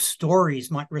perspectives sort of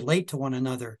stories might relate to one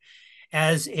another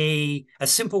as a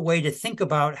simple way to think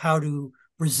about how to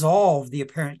resolve the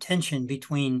apparent tension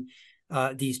between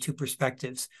these two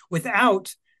perspectives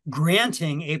without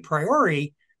granting a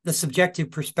priori the subjective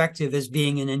perspective as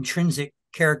being an intrinsic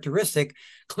characteristic.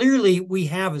 Clearly, we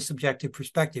have a subjective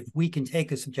perspective. We can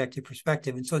take a subjective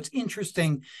perspective. And so it's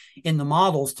interesting in the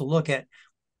models to look at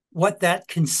what that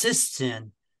consists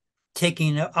in,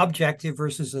 taking an objective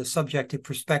versus a subjective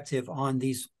perspective on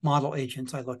these model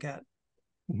agents I look at.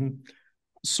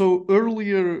 So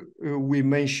earlier we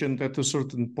mentioned at a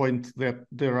certain point that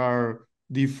there are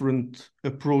different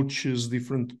approaches,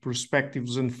 different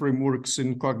perspectives and frameworks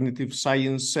in cognitive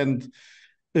science, and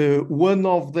one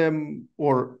of them,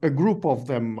 or a group of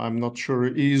them, I'm not sure,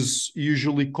 is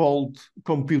usually called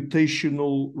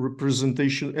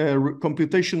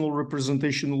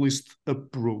computational-representationalist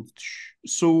approach.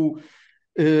 So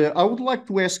I would like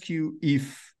to ask you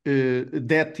if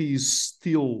that is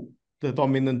still the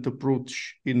dominant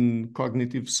approach in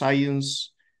cognitive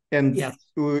science, and yes.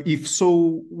 If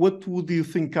so, what would you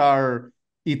think are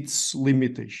its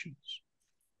limitations?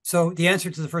 So the answer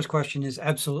to the first question is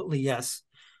absolutely yes.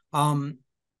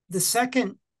 The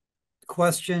second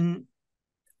question,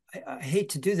 I hate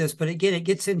to do this, but again, it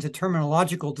gets into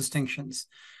terminological distinctions.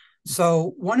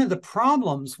 So one of the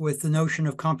problems with the notion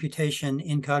of computation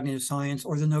in cognitive science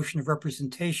or the notion of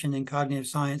representation in cognitive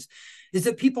science is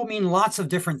that people mean lots of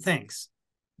different things.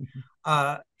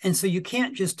 And so you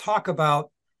can't just talk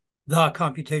about the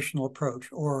computational approach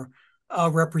or a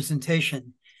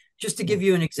representation. Just to give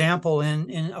you an example,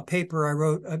 in a paper I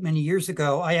wrote many years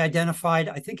ago, I identified,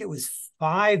 I think it was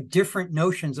 5 different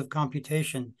notions of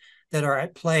computation that are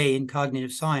at play in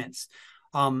cognitive science.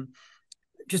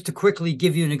 Just to quickly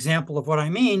give you an example of what I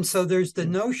mean. So there's the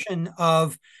notion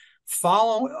of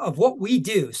what we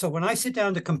do. So when I sit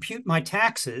down to compute my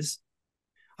taxes,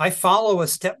 I follow a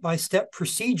step-by-step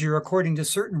procedure according to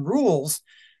certain rules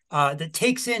that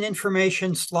takes in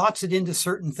information, slots it into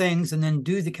certain things, and then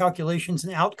do the calculations,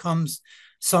 and out comes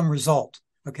some result.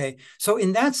 Okay. So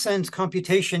in that sense,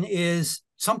 computation is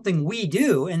something we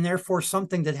do, and therefore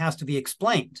something that has to be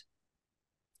explained.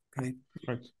 Okay.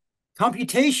 Right.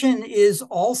 Computation is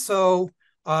also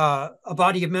a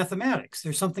body of mathematics.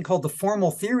 There's something called the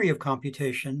formal theory of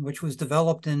computation, which was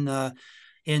developed in the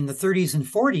 30s and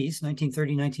 40s,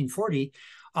 1930, 1940,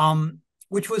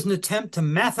 which was an attempt to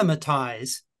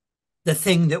mathematize the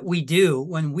thing that we do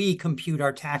when we compute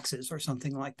our taxes or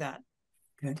something like that.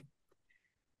 Okay.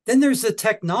 Then there's the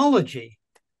technology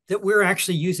that we're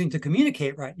actually using to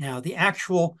communicate right now, the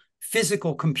actual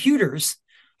physical computers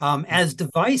as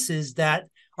devices that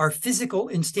are physical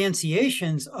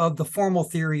instantiations of the formal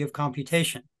theory of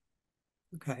computation.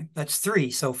 Okay, that's 3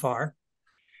 so far.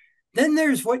 Then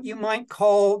there's what you might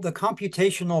call the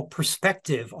computational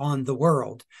perspective on the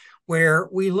world, where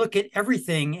we look at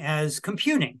everything as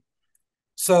computing.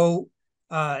 So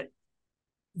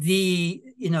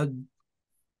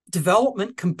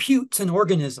development computes an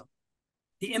organism.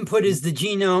 The input is the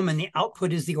genome and the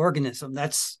output is the organism.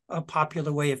 That's a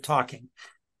popular way of talking.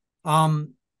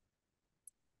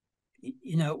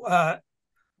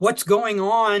 What's going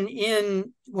on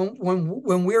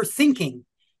when we're thinking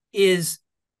is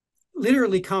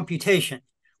literally computation,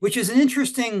 which is an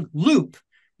interesting loop,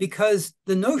 because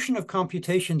the notion of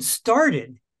computation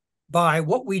started by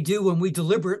what we do when we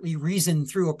deliberately reason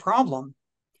through a problem,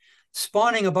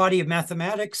 spawning a body of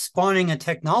mathematics, spawning a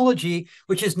technology,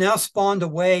 which has now spawned a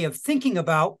way of thinking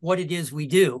about what it is we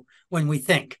do when we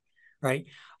think, right?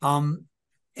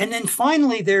 And then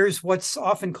finally, there's what's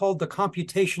often called the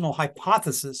computational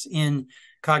hypothesis in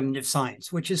cognitive science,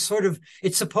 which is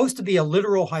it's supposed to be a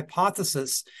literal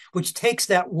hypothesis, which takes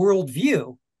that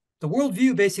worldview. The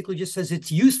worldview basically just says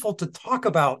it's useful to talk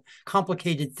about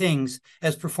complicated things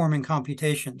as performing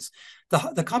computations.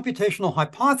 The computational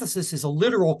hypothesis is a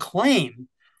literal claim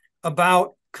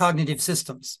about cognitive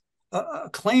systems, a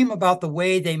claim about the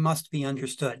way they must be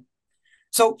understood.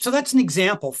 So that's an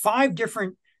example, 5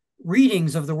 different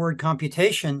readings of the word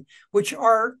computation, which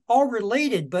are all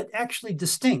related, but actually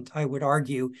distinct, I would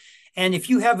argue. And if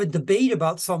you have a debate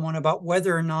about someone about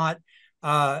whether or not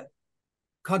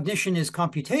cognition is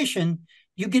computation,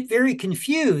 you get very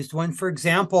confused when, for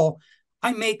example,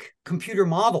 I make computer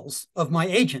models of my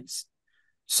agents.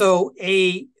 So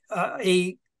a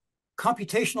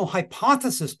computational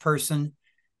hypothesis person,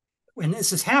 when this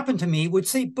has happened to me, would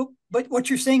say, but what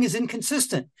you're saying is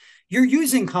inconsistent. You're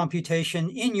using computation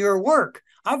in your work.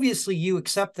 Obviously, you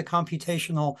accept the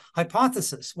computational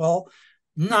hypothesis. Well,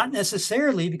 not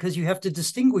necessarily, because you have to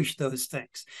distinguish those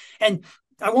things. And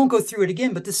I won't go through it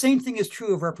again, but the same thing is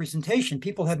true of representation.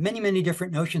 People have many, many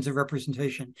different notions of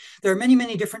representation. There are many,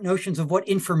 many different notions of what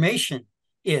information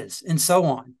is, and so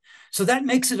on. So that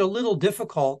makes it a little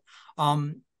difficult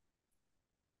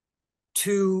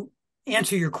to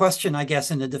answer your question, I guess,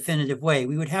 in a definitive way.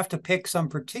 We would have to pick some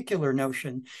particular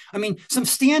notion. I mean, some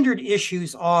standard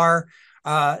issues are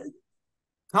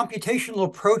computational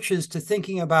approaches to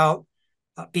thinking about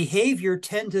behavior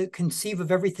tend to conceive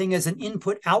of everything as an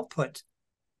input-output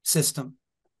system.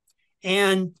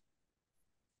 And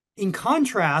in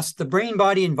contrast, the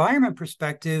brain-body environment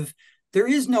perspective, there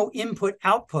is no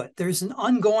input-output. There's an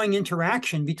ongoing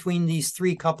interaction between these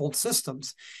 3 coupled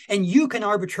systems. And you can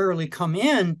arbitrarily come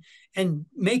in and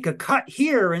make a cut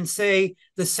here and say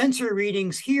the sensor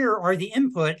readings here are the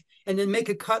input, and then make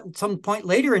a cut at some point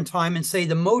later in time and say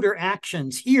the motor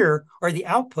actions here are the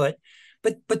output.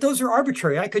 But those are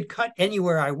arbitrary. I could cut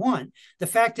anywhere I want. The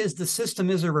fact is the system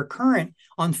is a recurrent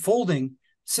unfolding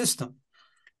system.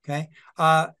 Okay.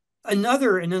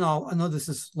 Another, and then I know this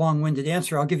is long-winded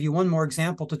answer. I'll give you one more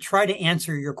example to try to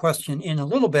answer your question in a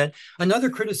little bit. Another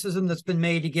criticism that's been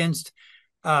made against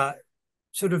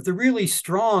sort of the really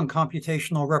strong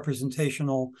computational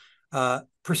representational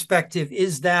perspective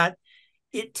is that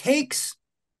it takes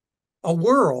a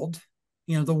world,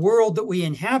 the world that we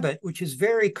inhabit, which is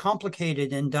very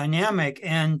complicated and dynamic,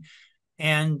 and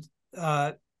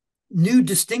new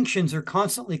distinctions are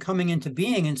constantly coming into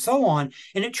being and so on,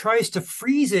 and it tries to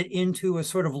freeze it into a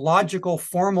sort of logical,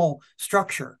 formal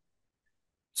structure.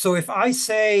 So if I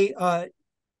say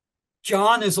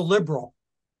John is a liberal,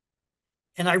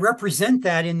 and I represent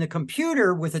that in the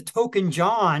computer with a token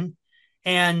John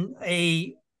and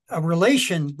a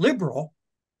relation liberal,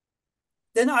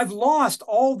 then I've lost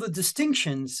all the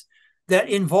distinctions that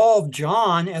involve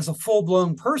John as a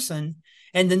full-blown person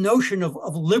and the notion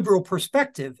of liberal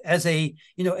perspective as a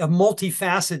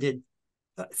multifaceted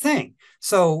thing.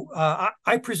 So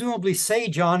I presumably say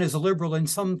John is a liberal in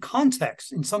some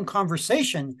context, in some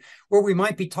conversation where we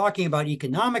might be talking about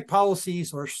economic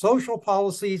policies or social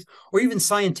policies or even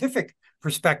scientific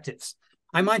perspectives.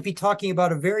 I might be talking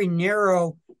about a very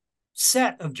narrow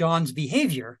set of John's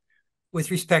behavior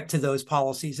with respect to those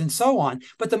policies and so on.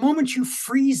 But the moment you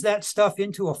freeze that stuff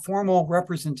into a formal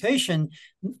representation,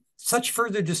 such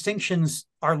further distinctions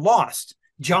are lost.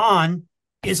 John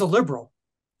is a liberal,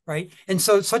 right? And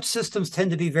so such systems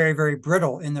tend to be very, very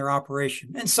brittle in their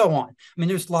operation and so on. I mean,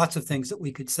 there's lots of things that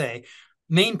we could say.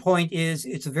 Main point is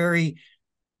it's a very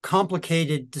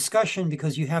complicated discussion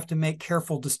because you have to make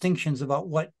careful distinctions about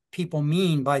what people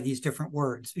mean by these different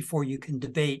words before you can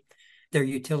debate their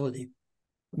utility.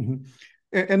 Mm-hmm.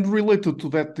 And related to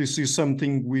that, this is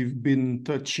something we've been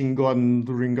touching on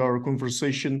during our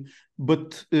conversation,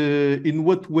 but in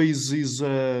what ways is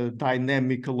a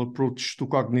dynamical approach to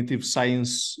cognitive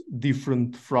science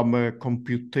different from a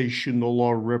computational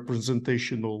or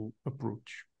representational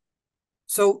approach?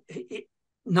 So,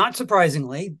 not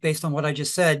surprisingly, based on what I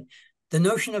just said, the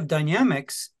notion of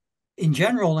dynamics in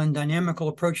general and dynamical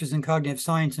approaches in cognitive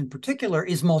science in particular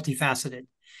is multifaceted.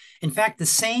 In fact, the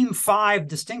same 5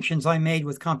 distinctions I made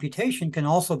with computation can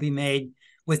also be made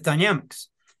with dynamics.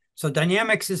 So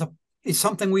dynamics is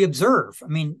something we observe. I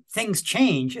mean, things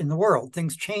change in the world,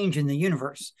 things change in the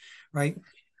universe, right?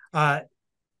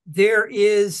 There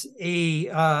is a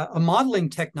modeling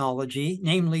technology,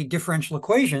 namely differential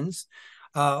equations,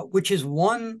 which is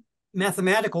one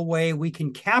mathematical way we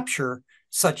can capture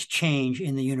such change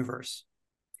in the universe.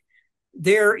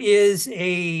 There is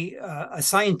a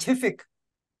scientific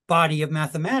body of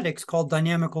mathematics called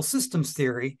dynamical systems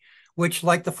theory, which,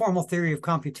 like the formal theory of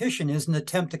computation, is an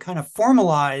attempt to kind of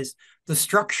formalize the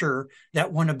structure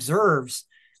that one observes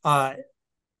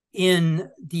in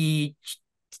the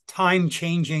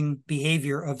time-changing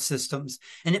behavior of systems.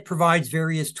 And it provides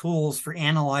various tools for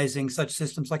analyzing such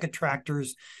systems like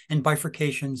attractors and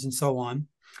bifurcations and so on.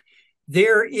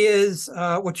 There is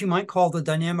what you might call the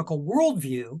dynamical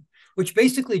worldview, which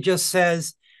basically just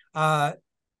says,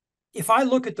 if I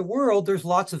look at the world, there's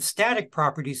lots of static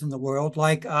properties in the world,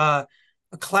 like a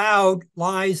cloud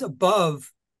lies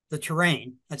above the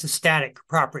terrain. That's a static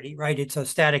property, right? It's a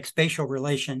static spatial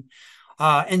relation.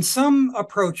 And some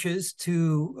approaches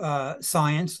to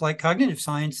science, like cognitive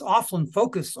science, often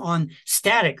focus on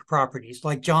static properties,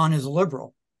 like John is a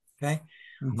liberal, okay?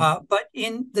 Mm-hmm. But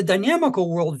in the dynamical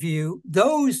worldview,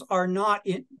 those are not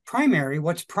primary.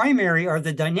 What's primary are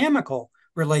the dynamical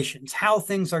relations, how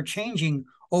things are changing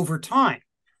over time.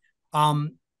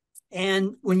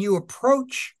 And when you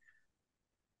approach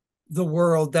the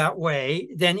world that way,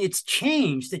 then it's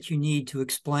change that you need to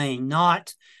explain,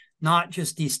 not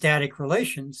just these static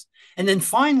relations. And then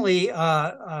finally,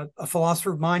 a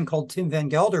philosopher of mine called Tim Van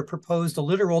Gelder proposed a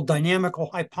literal dynamical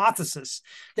hypothesis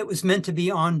that was meant to be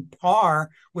on par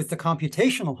with the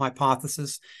computational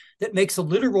hypothesis that makes a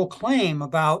literal claim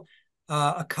about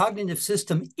a cognitive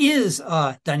system is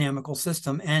a dynamical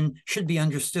system and should be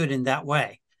understood in that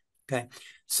way. Okay,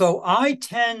 so I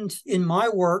tend in my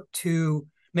work to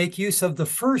make use of the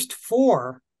first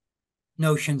 4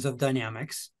 notions of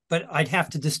dynamics, but I'd have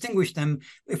to distinguish them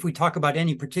if we talk about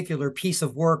any particular piece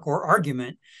of work or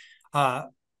argument,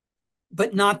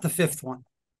 but not the 5th one.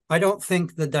 I don't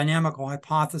think the dynamical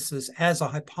hypothesis as a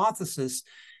hypothesis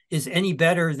is any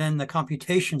better than the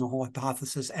computational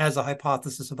hypothesis as a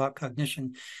hypothesis about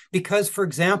cognition. Because, for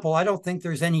example, I don't think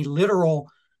there's any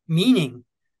literal meaning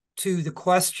to the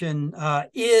question,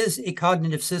 is a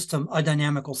cognitive system a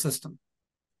dynamical system?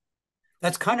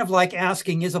 That's kind of like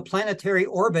asking, is a planetary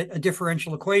orbit a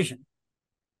differential equation?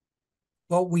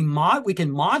 Well, we can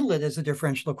model it as a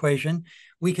differential equation.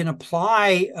 We can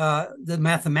apply the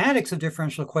mathematics of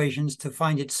differential equations to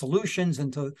find its solutions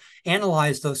and to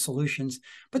analyze those solutions.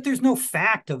 But there's no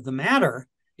fact of the matter.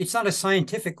 It's not a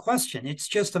scientific question. It's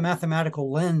just a mathematical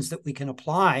lens that we can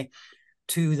apply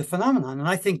to the phenomenon. And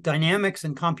I think dynamics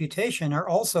and computation are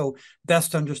also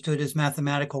best understood as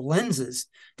mathematical lenses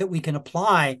that we can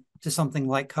apply to something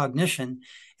like cognition.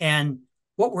 And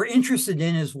what we're interested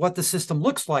in is what the system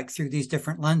looks like through these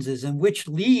different lenses, and which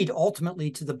lead ultimately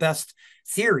to the best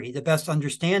theory, the best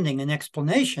understanding and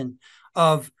explanation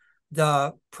of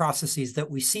the processes that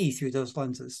we see through those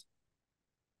lenses.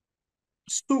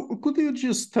 So could you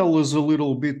just tell us a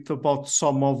little bit about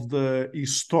some of the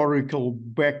historical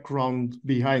background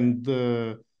behind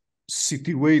the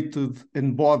situated,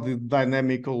 embodied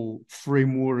dynamical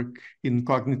framework in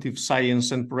cognitive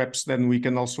science? And perhaps then we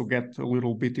can also get a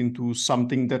little bit into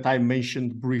something that I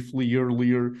mentioned briefly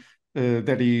earlier,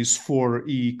 that is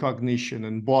 4E cognition: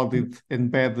 embodied,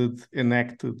 embedded,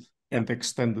 enacted, Yeah. and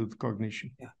extended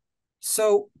cognition. Yeah.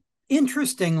 So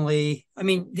interestingly, I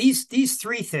mean, these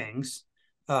three things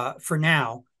for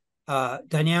now,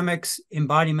 dynamics,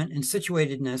 embodiment, and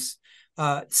situatedness,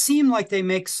 seem like they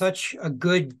make such a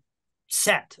good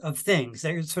set of things.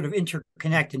 They sort of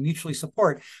interconnect and mutually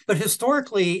support. But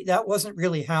historically, that wasn't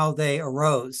really how they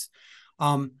arose.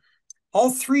 All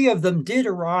three of them did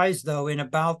arise, though, in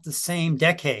about the same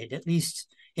decade, at least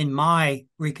in my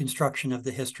reconstruction of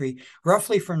the history,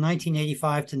 roughly from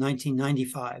 1985 to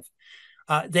 1995.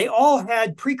 They all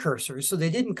had precursors, so they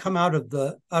didn't come out of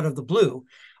the blue.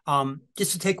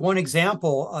 Just to take one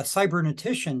example, a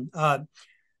cybernetician,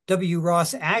 W.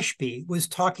 Ross Ashby, was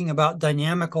talking about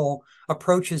dynamical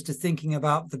approaches to thinking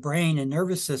about the brain and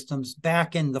nervous systems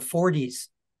back in the 40s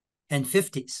and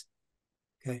 50s.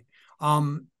 Okay.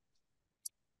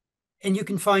 And you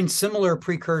can find similar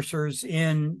precursors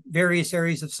in various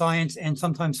areas of science and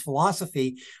sometimes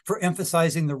philosophy for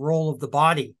emphasizing the role of the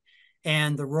body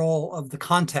and the role of the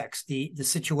context, the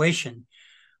situation.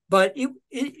 But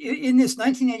in this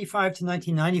 1985 to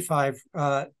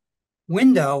 1995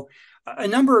 window, a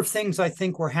number of things I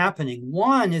think were happening.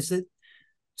 One is that,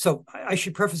 so I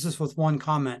should preface this with one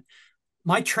comment.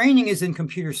 My training is in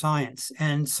computer science.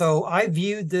 And so I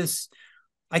viewed this,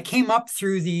 I came up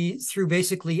through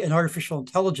basically an artificial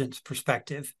intelligence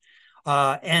perspective,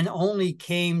 and only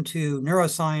came to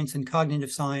neuroscience and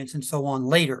cognitive science and so on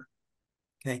later.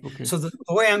 Okay. So the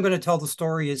way I'm going to tell the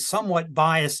story is somewhat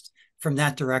biased from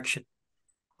that direction.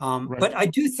 Right. But I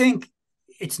do think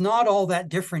it's not all that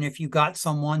different if you got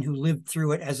someone who lived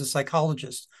through it as a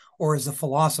psychologist or as a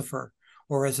philosopher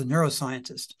or as a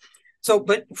neuroscientist. So,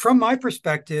 but from my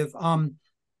perspective,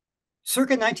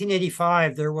 circa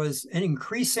 1985, there was an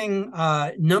increasing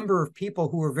number of people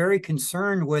who were very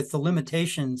concerned with the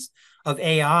limitations of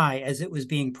AI as it was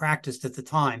being practiced at the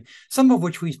time, some of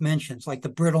which we've mentioned, like the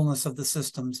brittleness of the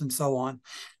systems and so on.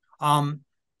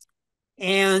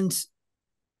 And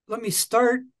let me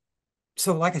start.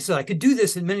 So like I said, I could do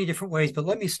this in many different ways, but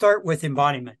let me start with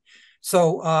embodiment.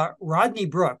 So Rodney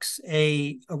Brooks,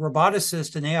 a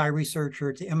roboticist and AI researcher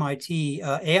at the MIT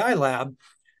AI lab,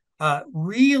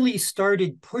 really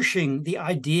started pushing the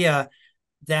idea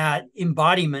that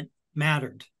embodiment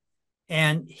mattered.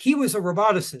 And he was a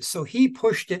roboticist, so he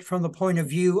pushed it from the point of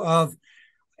view of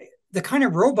the kind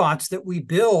of robots that we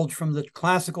build from the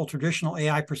classical traditional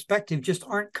AI perspective just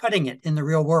aren't cutting it in the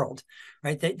real world,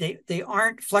 right? They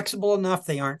aren't flexible enough.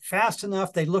 They aren't fast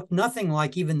enough. They look nothing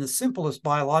like even the simplest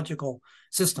biological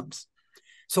systems.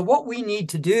 So what we need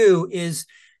to do is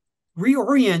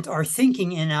reorient our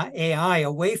thinking in AI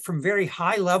away from very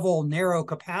high level, narrow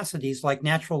capacities like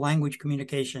natural language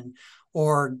communication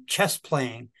or chess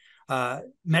playing,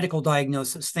 medical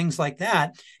diagnosis, things like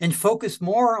that, and focus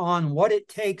more on what it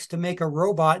takes to make a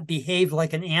robot behave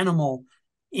like an animal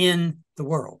in the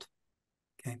world.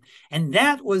 Okay. And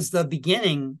that was the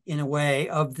beginning, in a way,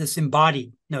 of this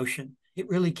embodied notion. It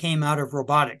really came out of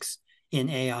robotics in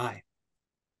AI.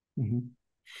 Mm-hmm.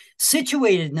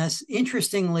 Situatedness,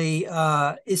 interestingly,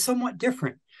 is somewhat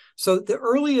different. So the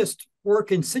earliest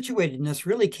work in situatedness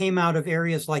really came out of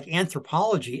areas like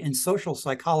anthropology and social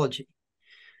psychology.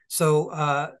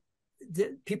 So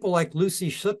people like Lucy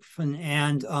Schliepfen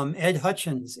and Ed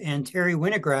Hutchins and Terry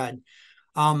Winograd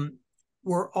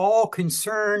were all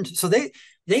concerned. So they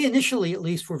initially, at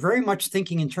least, were very much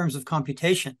thinking in terms of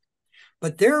computation.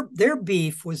 But their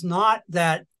beef was not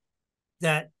that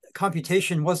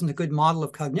computation wasn't a good model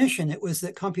of cognition. It was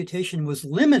that computation was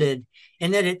limited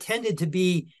and that it tended to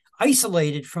be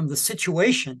isolated from the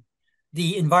situation,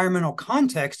 the environmental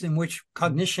context in which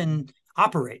cognition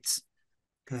operates.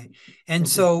 Okay. And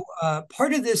so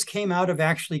part of this came out of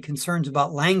actually concerns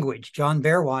about language. John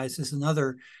Bearwise is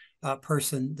another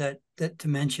person that to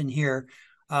mention here,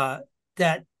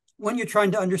 that when you're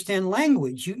trying to understand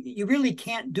language, you really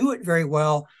can't do it very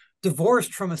well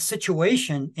divorced from a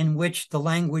situation in which the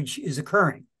language is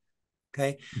occurring.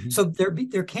 Okay. Mm-hmm. So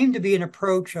there came to be an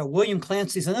approach. William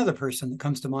Clancy's another person that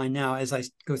comes to mind now as I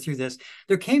go through this.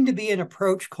 There came to be an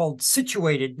approach called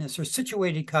situatedness or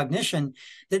situated cognition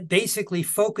that basically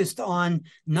focused on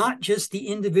not just the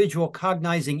individual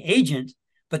cognizing agent,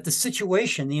 but the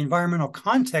situation, the environmental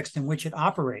context in which it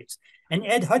operates. And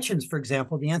Ed Hutchins, for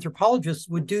example, the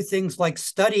anthropologist, would do things like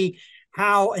study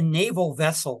how a naval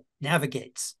vessel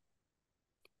navigates.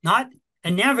 Not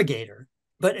a navigator,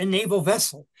 but a naval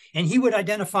vessel. And he would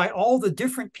identify all the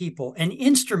different people and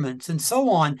instruments and so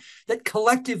on that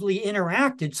collectively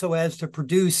interacted so as to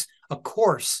produce a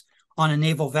course on a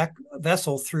naval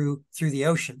vessel through the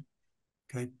ocean.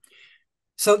 Okay,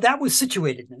 so that was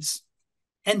situatedness.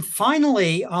 And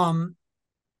finally, I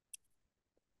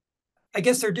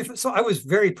guess they're different. So I was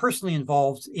very personally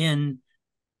involved in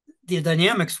the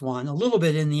dynamics one, a little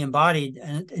bit in the embodied,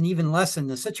 and even less in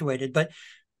the situated. But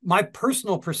my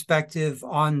personal perspective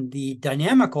on the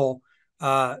dynamical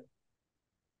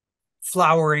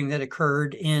flowering that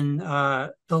occurred in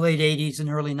the late 80s and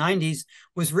early 90s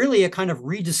was really a kind of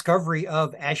rediscovery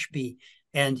of Ashby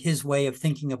and his way of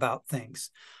thinking about things,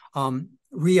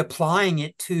 reapplying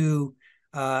it to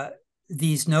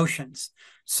these notions.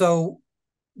 So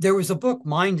there was a book,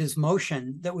 Mind is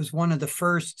Motion, that was one of the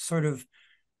first sort of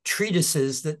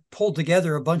treatises that pulled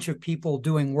together a bunch of people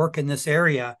doing work in this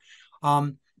area.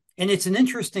 And it's an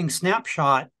interesting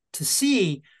snapshot to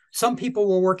see. Some people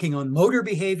were working on motor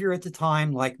behavior at the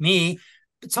time, like me,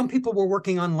 but some people were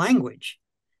working on language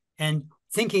and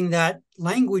thinking that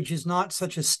language is not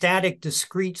such a static,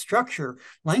 discrete structure.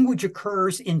 Language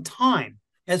occurs in time.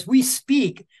 As we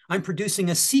speak, I'm producing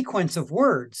a sequence of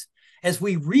words. As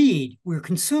we read, we're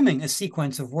consuming a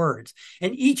sequence of words.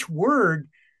 And each word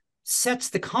sets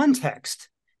the context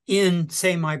in,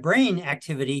 say, my brain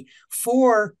activity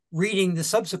for reading the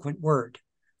subsequent word.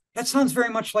 That sounds very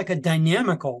much like a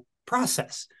dynamical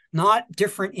process, not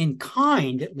different in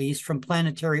kind, at least, from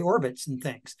planetary orbits and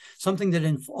things, something that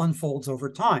unfolds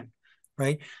over time,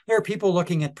 right? There are people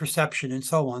looking at perception and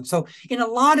so on. So in a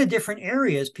lot of different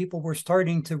areas, people were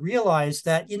starting to realize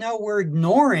that, we're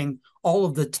ignoring all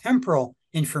of the temporal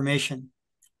information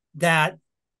that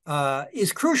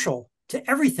is crucial to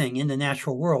everything in the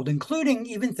natural world, including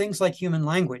even things like human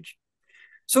language.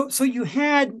 So you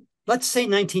had, let's say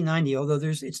 1990, although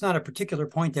it's not a particular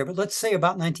point there, but let's say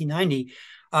about 1990,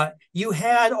 you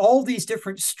had all these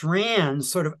different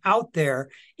strands sort of out there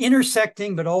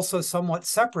intersecting, but also somewhat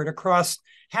separate across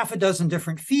half a dozen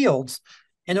different fields.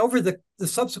 And over the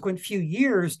subsequent few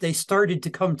years, they started to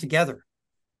come together.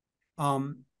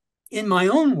 In my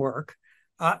own work,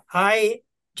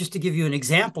 just to give you an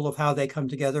example of how they come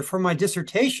together, for my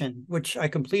dissertation, which I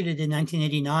completed in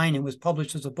 1989 and was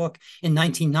published as a book in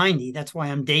 1990, that's why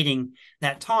I'm dating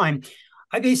that time,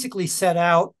 I basically set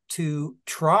out to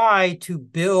try to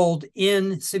build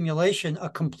in simulation a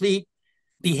complete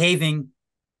behaving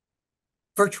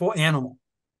virtual animal.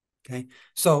 Okay,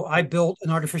 so I built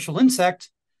an artificial insect,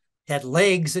 had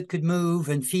legs that could move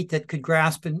and feet that could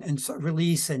grasp and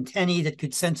release, antennae that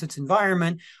could sense its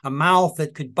environment, a mouth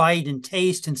that could bite and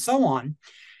taste, and so on.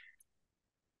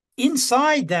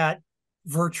 Inside that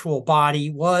virtual body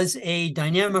was a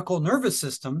dynamical nervous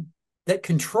system that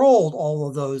controlled all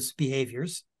of those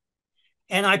behaviors.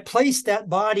 And I placed that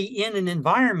body in an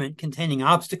environment containing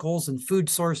obstacles and food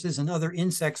sources and other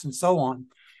insects and so on.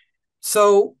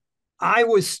 So I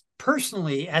was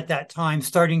personally at that time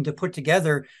starting to put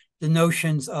together the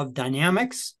notions of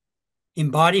dynamics,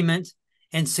 embodiment,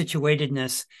 and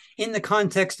situatedness in the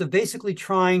context of basically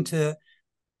trying to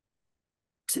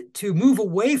move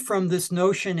away from this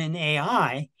notion in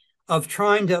AI of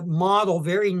trying to model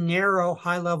very narrow,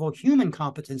 high-level human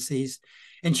competencies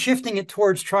and shifting it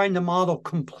towards trying to model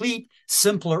complete,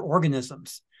 simpler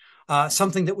organisms.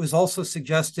 Something that was also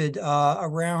suggested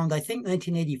around, I think,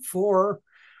 1984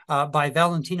 by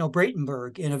Valentino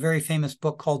Breitenberg in a very famous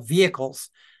book called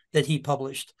Vehicles that he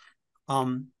published.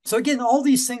 So again, all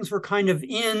these things were kind of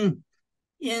in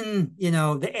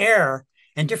the air,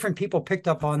 and different people picked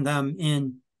up on them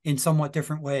in somewhat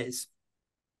different ways.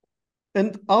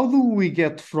 And how do we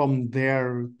get from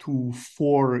there to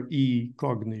 4E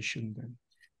cognition then?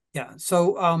 Yeah,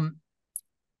 so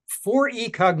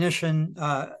 4E cognition,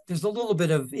 there's a little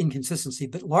bit of inconsistency,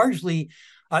 but largely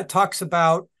it talks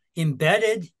about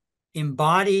embedded,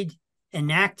 embodied,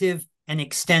 enactive, and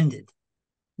extended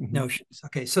notions.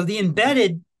 Okay, so the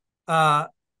embedded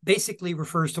basically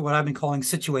refers to what I've been calling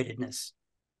situatedness.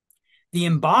 The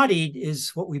embodied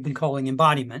is what we've been calling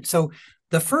embodiment. So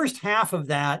the first half of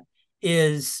that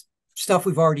is stuff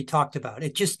we've already talked about.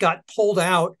 It just got pulled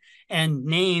out and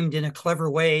named in a clever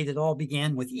way that all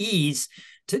began with E's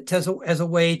as a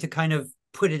way to kind of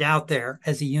put it out there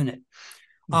as a unit.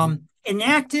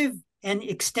 Enactive and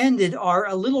extended are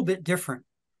a little bit different.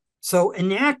 So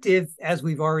enactive, as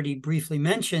we've already briefly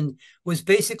mentioned, was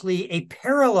basically a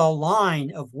parallel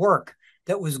line of work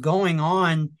that was going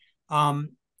on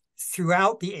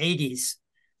throughout the 80s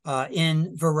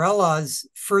in Varela's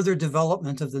further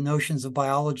development of the notions of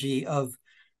biology of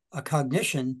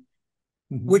cognition,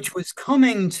 which was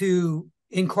coming to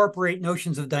incorporate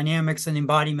notions of dynamics and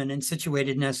embodiment and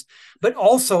situatedness, but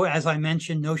also, as I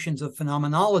mentioned, notions of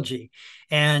phenomenology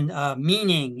and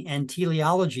meaning and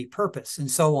teleology, purpose,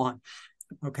 and so on.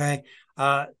 Okay.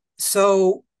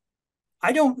 So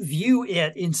I don't view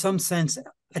it in some sense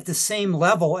at the same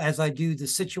level as I do the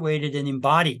situated and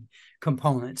embodied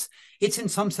components. It's in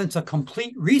some sense a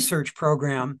complete research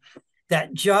program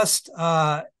that just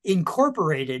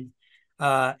incorporated,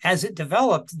 as it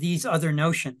developed, these other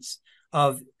notions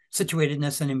of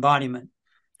situatedness and embodiment.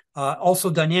 Also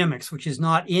dynamics, which is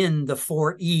not in the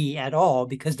 4E at all,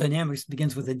 because dynamics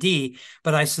begins with a D,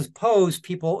 but I suppose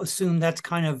people assume that's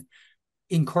kind of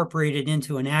incorporated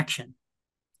into an action.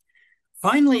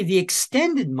 Finally, the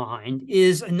extended mind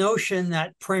is a notion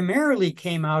that primarily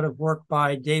came out of work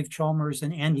by Dave Chalmers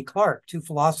and Andy Clark, two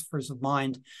philosophers of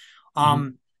mind,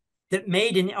 that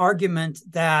made an argument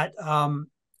that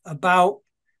about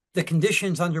the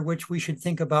conditions under which we should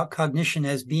think about cognition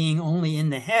as being only in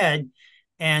the head,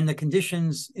 and the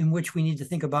conditions in which we need to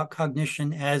think about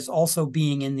cognition as also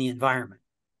being in the environment.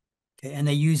 Okay, and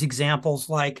they use examples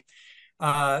like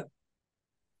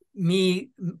me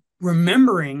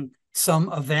remembering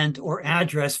some event or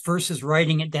address versus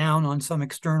writing it down on some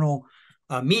external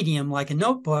medium like a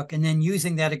notebook, and then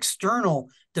using that external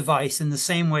device in the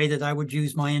same way that I would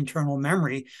use my internal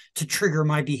memory to trigger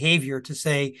my behavior to,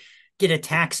 say, get a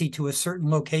taxi to a certain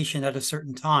location at a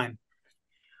certain time.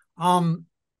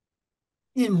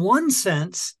 In one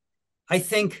sense, I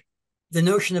think the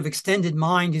notion of extended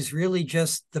mind is really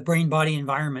just the brain-body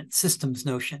environment systems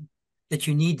notion, that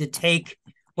you need to take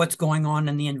what's going on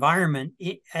in the environment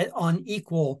on an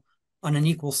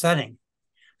equal setting.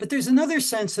 But there's another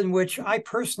sense in which I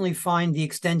personally find the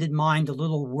extended mind a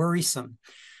little worrisome,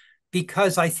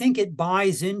 because I think it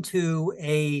buys into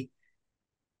a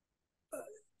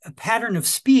pattern of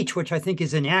speech which I think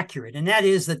is inaccurate, and that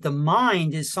is that the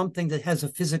mind is something that has a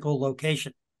physical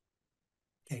location.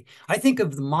 Okay, I think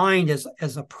of the mind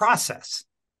as a process,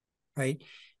 right?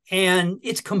 And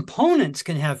its components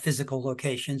can have physical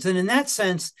locations. And in that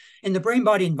sense, in the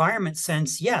brain-body environment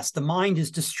sense, yes, the mind is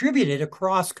distributed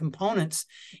across components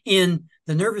in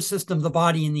the nervous system, the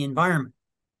body, and the environment.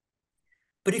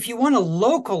 But if you want to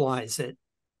localize it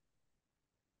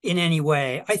in any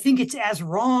way, I think it's as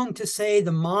wrong to say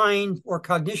the mind or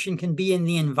cognition can be in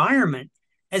the environment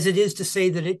as it is to say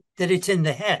that it's in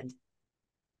the head.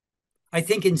 I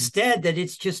think instead that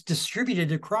it's just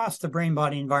distributed across the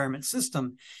brain-body environment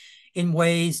system in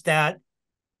ways that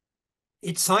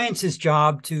it's science's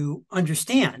job to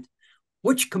understand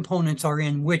which components are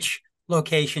in which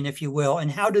location, if you will,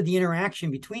 and how do the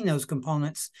interaction between those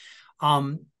components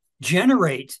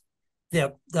generate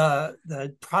the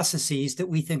processes that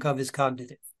we think of as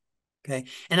cognitive. Okay,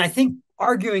 and I think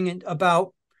arguing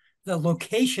about the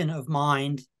location of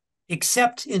mind,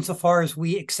 except insofar as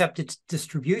we accept its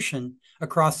distribution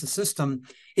across the system,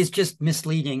 is just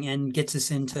misleading and gets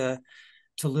us into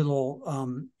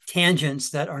little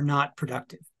tangents that are not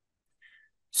productive.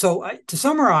 So to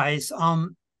summarize,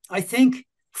 I think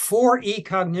 4E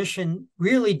cognition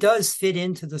really does fit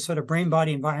into the sort of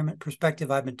brain-body environment perspective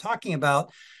I've been talking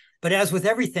about. But as with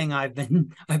everything I've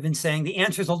been saying, the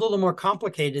answer is a little more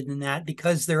complicated than that,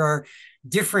 because there are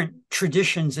different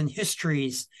traditions and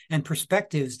histories and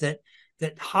perspectives that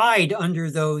hide under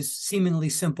those seemingly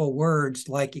simple words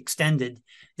like extended,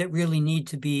 that really need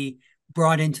to be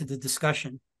brought into the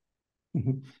discussion.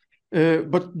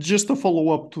 But just to follow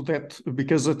up to that,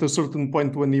 because at a certain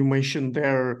point when you mentioned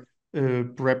there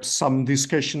perhaps some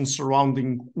discussion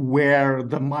surrounding where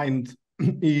the mind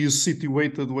is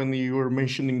situated when you were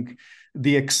mentioning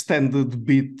the extended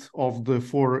bit of the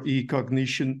 4E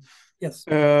cognition. Yes.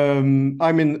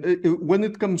 I mean, when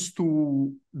it comes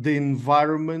to the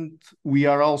environment, we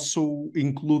are also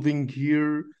including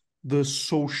here the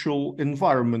social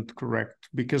environment, correct?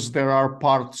 Because there are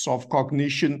parts of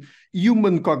cognition,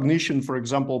 human cognition, for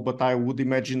example, but I would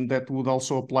imagine that would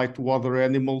also apply to other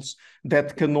animals,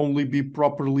 that can only be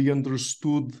properly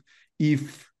understood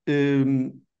if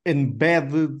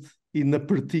embedded in a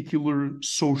particular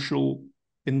social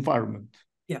environment.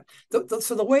 Yeah.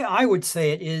 So the way I would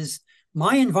say it is,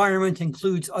 my environment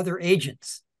includes other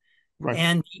agents, right?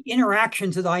 And the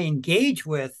interactions that I engage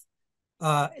with,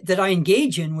 that I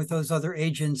engage in with those other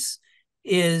agents,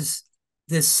 is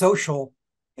this social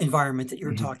environment that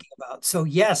you're talking about. So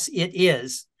yes, it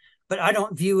is, but I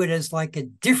don't view it as like a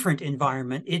different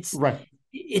environment.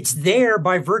 It's there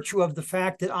by virtue of the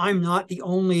fact that I'm not the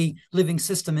only living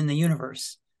system in the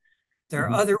universe. There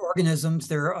are other organisms,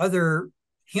 there are other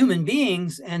human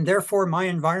beings, and therefore my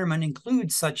environment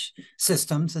includes such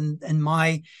systems, and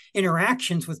my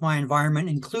interactions with my environment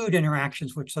include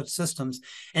interactions with such systems.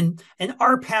 And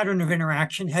our pattern of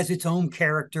interaction has its own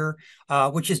character,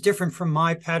 which is different from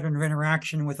my pattern of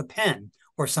interaction with a pen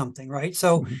or something, right?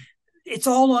 So it's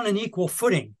all on an equal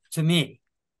footing to me.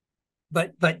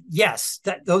 But yes,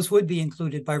 those would be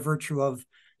included by virtue of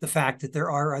the fact that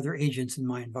there are other agents in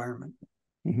my environment.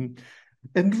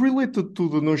 And related to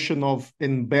the notion of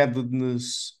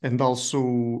embeddedness and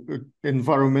also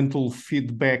environmental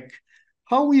feedback,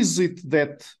 how is it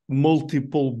that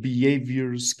multiple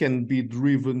behaviors can be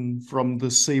driven from the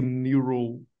same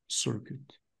neural circuit?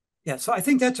 Yeah, so I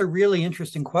think that's a really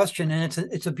interesting question, and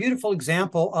it's a beautiful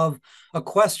example of a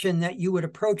question that you would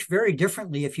approach very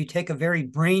differently if you take a very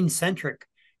brain-centric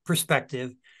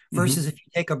perspective versus if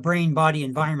you take a brain-body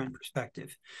environment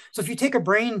perspective. So if you take a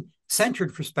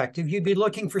brain-centered perspective, you'd be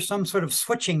looking for some sort of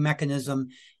switching mechanism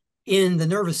in the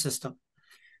nervous system.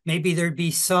 Maybe there'd be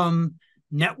some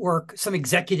network, some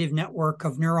executive network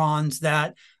of neurons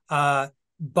that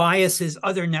biases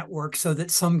other networks so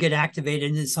that some get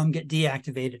activated and some get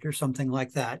deactivated or something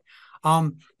like that.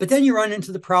 But then you run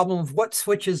into the problem of what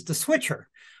switches the switcher.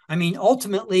 I mean,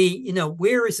 ultimately,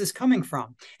 where is this coming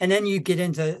from? And then you get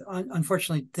into,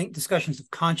 unfortunately, discussions of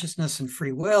consciousness and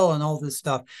free will and all this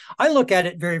stuff. I look at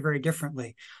it very, very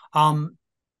differently.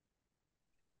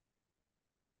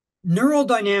 Neural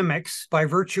dynamics, by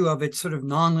virtue of its sort of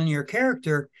nonlinear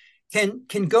character,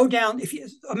 can go down. If you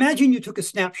imagine you took a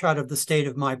snapshot of the state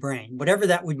of my brain, whatever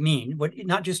that would mean,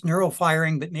 not just neural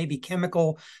firing, but maybe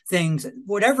chemical things,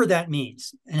 whatever that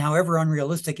means, and however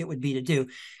unrealistic it would be to do,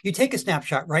 you take a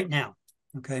snapshot right now.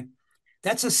 Okay,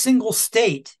 that's a single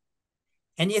state.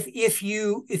 And if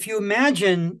you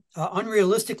imagine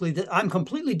unrealistically that I'm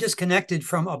completely disconnected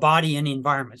from a body and the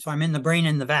environment, so I'm in the brain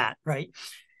in the vat, right?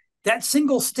 That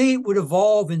single state would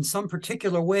evolve in some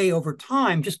particular way over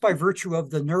time just by virtue of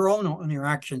the neuronal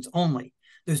interactions only.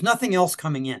 There's nothing else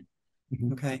coming in,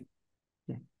 okay?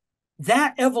 Yeah.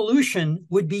 That evolution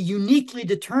would be uniquely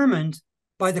determined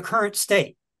by the current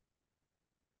state.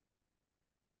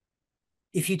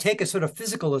 If you take a sort of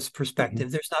physicalist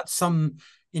perspective, there's not some,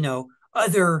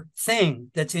 other thing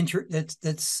that's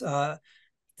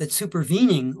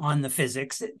supervening on the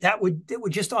physics. It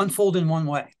would just unfold in one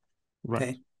way, right.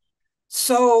 Okay?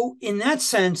 So in that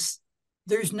sense,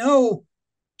 there's no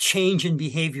change in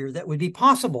behavior that would be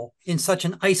possible in such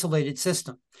an isolated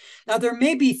system. Now, there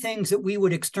may be things that we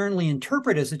would externally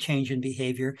interpret as a change in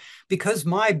behavior because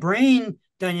my brain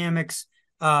dynamics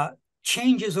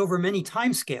changes over many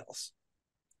timescales.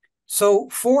 So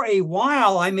for a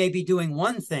while, I may be doing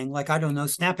one thing, like, I don't know,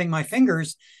 snapping my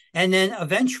fingers, and then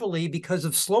eventually, because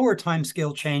of slower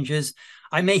timescale changes,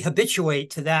 I may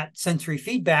habituate to that sensory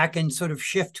feedback and sort of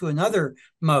shift to another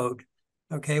mode,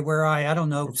 okay, where I don't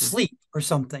know, sleep or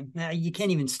something. Now, you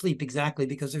can't even sleep exactly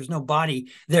because there's no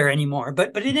body there anymore.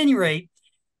 But at any rate,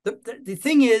 the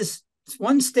thing is, it's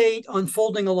one state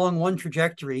unfolding along one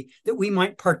trajectory that we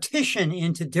might partition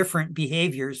into different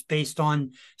behaviors based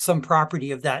on some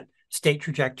property of that state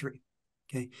trajectory,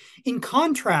 okay? In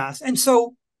contrast, and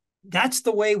so that's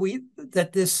the way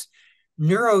that this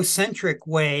neurocentric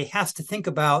way has to think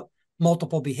about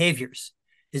multiple behaviors,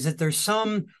 is that there's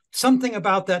something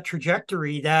about that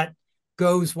trajectory that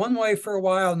goes one way for a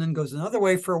while and then goes another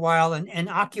way for a while and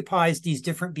occupies these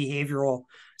different behavioral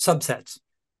subsets.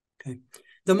 Okay.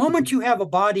 The moment you have a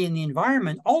body in the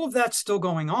environment, all of that's still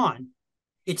going on.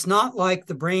 It's not like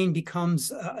the brain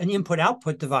becomes an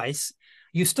input-output device.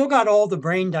 You still got all the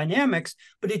brain dynamics,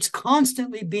 but it's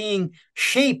constantly being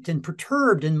shaped and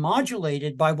perturbed and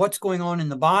modulated by what's going on in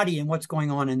the body and what's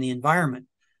going on in the environment.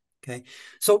 Okay,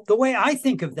 so the way I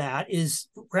think of that is,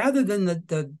 rather than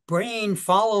the brain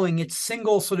following its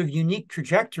single sort of unique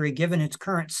trajectory given its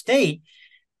current state,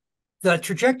 the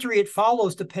trajectory it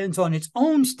follows depends on its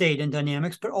own state and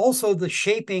dynamics, but also the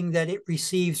shaping that it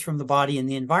receives from the body and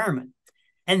the environment.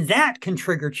 And that can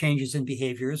trigger changes in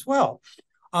behavior as well.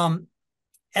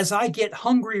 As I get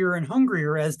hungrier and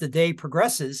hungrier as the day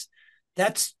progresses,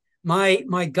 that's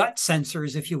my gut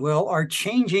sensors, if you will, are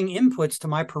changing inputs to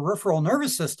my peripheral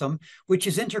nervous system, which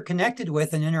is interconnected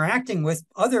with and interacting with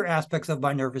other aspects of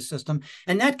my nervous system,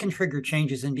 and that can trigger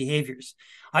changes in behaviors.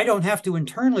 I don't have to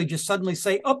internally just suddenly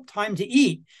say, oh, time to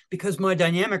eat, because my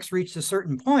dynamics reached a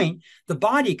certain point. The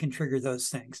body can trigger those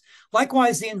things.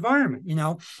 Likewise, the environment.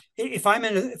 If I'm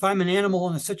an animal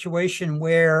in a situation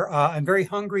where I'm very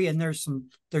hungry and there's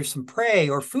some prey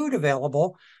or food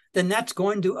available, then that's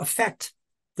going to affect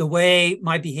the way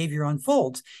my behavior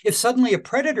unfolds. If suddenly a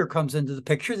predator comes into the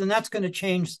picture, then that's going to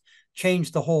change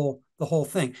the whole the whole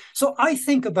thing. So I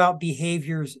think about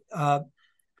behaviors, the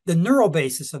neural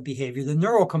basis of behavior, the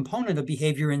neural component of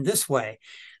behavior in this way.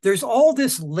 There's all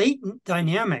this latent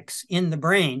dynamics in the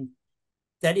brain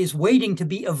that is waiting to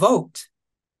be evoked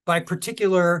by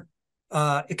particular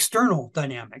external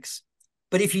dynamics.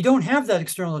 But if you don't have that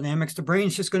external dynamics, the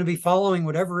brain's just going to be following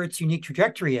whatever its unique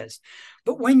trajectory is.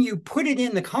 But when you put it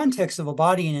in the context of a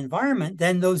body and environment,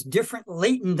 then those different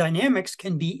latent dynamics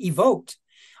can be evoked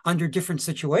under different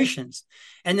situations.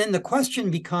 And then the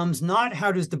question becomes not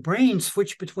how does the brain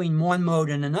switch between one mode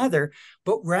and another,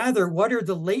 but rather what are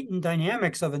the latent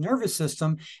dynamics of a nervous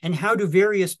system and how do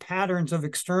various patterns of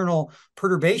external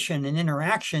perturbation and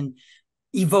interaction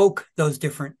evoke those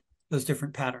different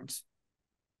patterns.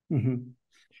 Mm-hmm.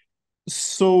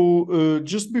 So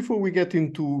just before we get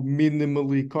into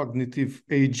minimally cognitive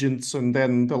agents and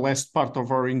then the last part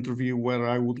of our interview where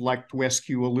I would like to ask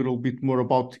you a little bit more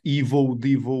about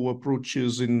Evo-Devo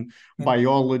approaches in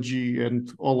biology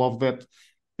and all of that,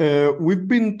 we've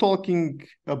been talking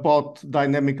about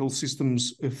dynamical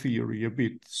systems theory a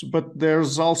bit, but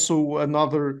there's also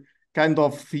another kind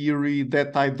of theory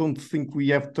that I don't think we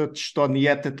have touched on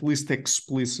yet, at least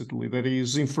explicitly, that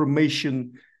is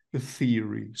information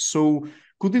theory. So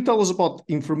could you tell us about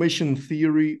information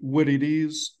theory, what it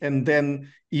is, and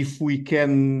then if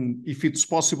it's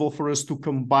possible for us to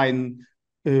combine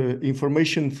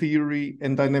information theory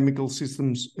and dynamical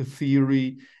systems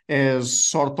theory as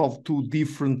sort of two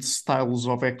different styles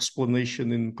of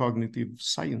explanation in cognitive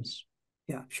science?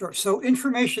 Yeah, sure. So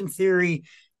information theory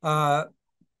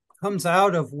comes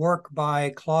out of work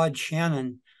by Claude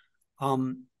Shannon,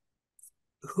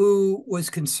 who was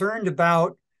concerned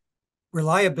about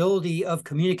reliability of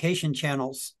communication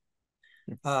channels.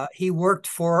 He worked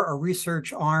for a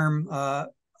research arm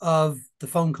of the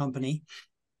phone company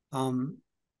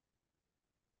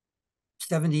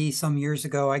 70 some years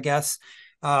ago, I guess.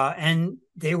 And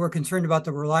they were concerned about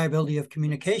the reliability of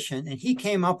communication. And he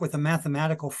came up with a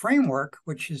mathematical framework,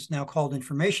 which is now called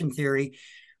information theory,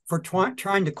 for trying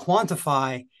to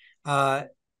quantify how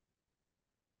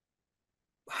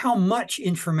much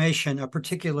information a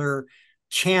particular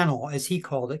channel, as he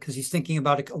called it, because he's thinking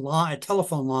about a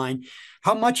telephone line,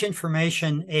 how much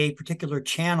information a particular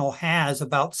channel has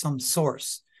about some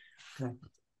source. Okay.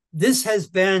 This has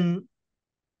been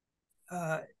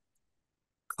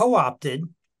co-opted,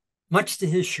 much to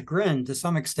his chagrin to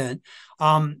some extent,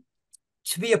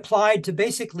 to be applied to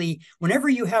basically whenever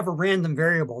you have a random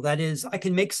variable, that is, I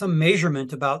can make some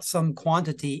measurement about some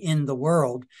quantity in the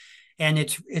world, and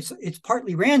it's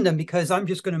partly random because I'm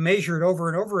just going to measure it over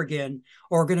and over again,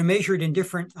 or going to measure it in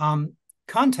different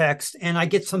contexts, and I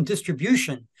get some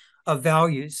distribution of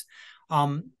values.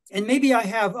 And maybe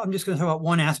I'm just going to talk about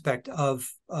one aspect of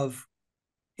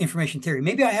information theory.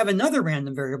 Maybe I have another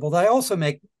random variable that I also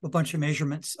make a bunch of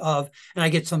measurements of, and I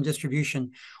get some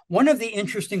distribution. One of the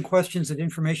interesting questions that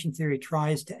information theory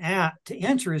tries to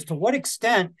answer is to what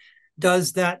extent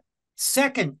does that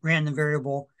second random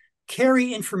variable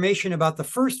carry information about the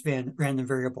first random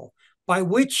variable, by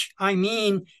which I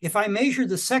mean, if I measure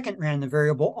the second random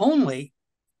variable only,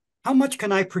 how much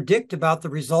can I predict about the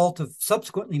result of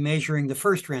subsequently measuring the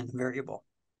first random variable?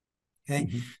 Okay.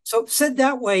 Mm-hmm. So said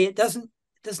that way, it doesn't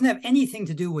have anything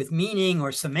to do with meaning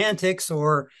or semantics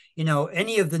or,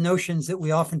 any of the notions that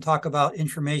we often talk about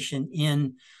information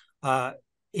in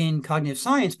cognitive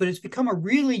science, but it's become a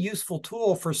really useful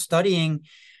tool for studying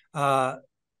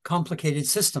complicated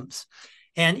systems.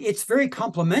 And it's very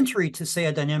complementary to, say,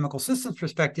 a dynamical systems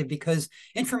perspective, because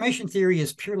information theory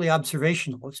is purely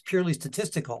observational. It's purely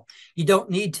statistical. You don't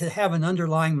need to have an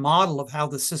underlying model of how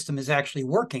the system is actually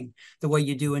working the way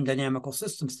you do in dynamical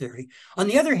systems theory. On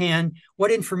the other hand,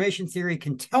 what information theory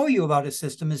can tell you about a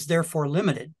system is therefore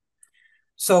limited.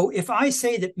 So if I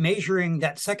say that measuring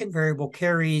that second variable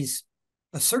carries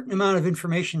a certain amount of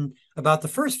information about the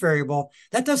first variable,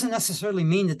 that doesn't necessarily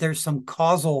mean that there's some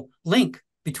causal link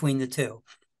between the two.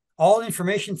 All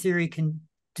information theory can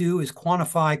do is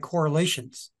quantify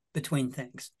correlations between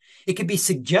things. It can be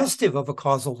suggestive of a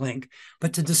causal link,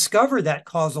 but to discover that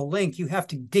causal link, you have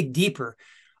to dig deeper.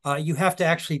 You have to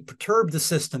actually perturb the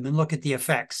system and look at the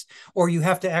effects, or you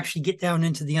have to actually get down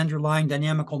into the underlying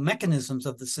dynamical mechanisms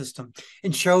of the system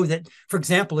and show that, for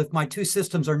example, if my two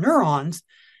systems are neurons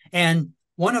and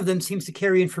one of them seems to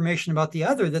carry information about the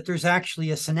other, that there's actually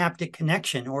a synaptic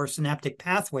connection or a synaptic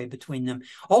pathway between them.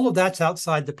 All of that's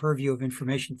outside the purview of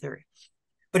information theory.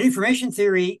 But information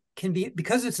theory can be,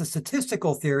 because it's a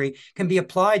statistical theory, can be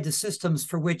applied to systems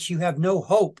for which you have no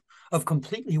hope of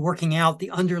completely working out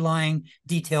the underlying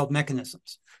detailed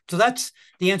mechanisms. So that's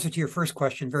the answer to your first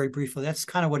question very briefly. That's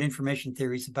kind of what information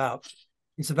theory is about.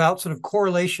 It's about sort of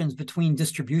correlations between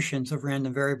distributions of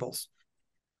random variables.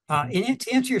 And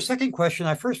to answer your second question,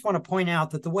 I first want to point out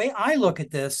that the way I look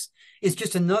at this is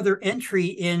just another entry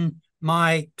in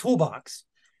my toolbox.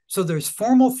 So there's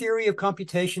formal theory of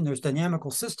computation, there's dynamical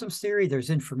systems theory,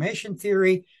 there's information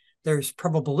theory, there's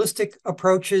probabilistic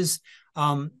approaches.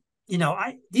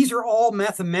 These are all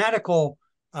mathematical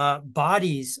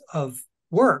bodies of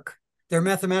work. They're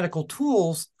mathematical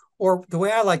tools, or the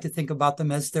way I like to think about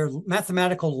them as they're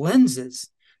mathematical lenses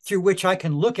through which I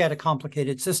can look at a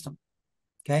complicated system.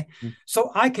 Okay,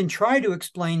 so I can try to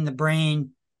explain the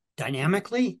brain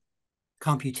dynamically,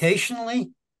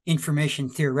 computationally, information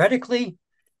theoretically,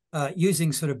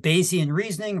 using sort of Bayesian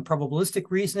reasoning, probabilistic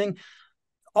reasoning.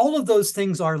 All of those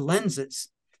things are lenses.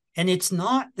 And it's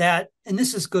not that, and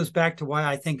this goes back to why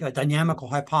I think a dynamical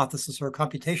hypothesis or a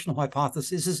computational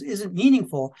hypothesis isn't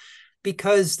meaningful,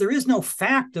 because there is no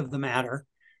fact of the matter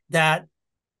that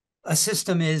a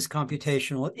system is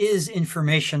computational, it is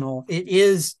informational, it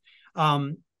is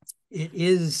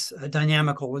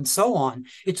dynamical, and so on.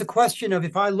 It's a question of,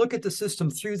 if I look at the system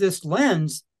through this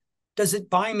lens, does it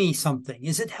buy me something?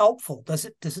 Is it helpful? Does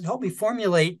it help me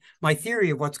formulate my theory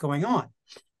of what's going on?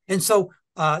 And so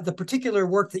the particular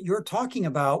work that you're talking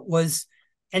about was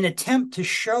an attempt to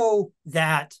show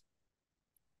that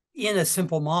in a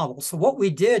simple model. So what we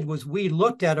did was we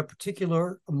looked at a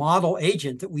particular model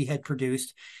agent that we had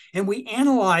produced, and we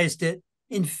analyzed it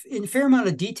in a fair amount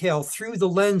of detail through the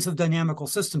lens of dynamical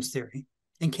systems theory,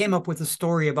 and came up with a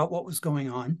story about what was going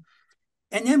on.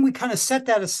 And then we kind of set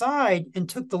that aside and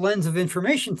took the lens of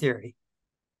information theory.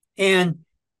 And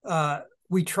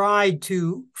we tried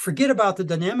to forget about the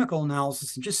dynamical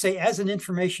analysis and just say, as an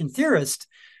information theorist,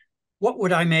 what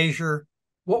would I measure?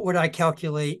 What would I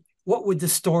calculate? What would the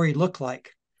story look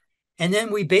like? And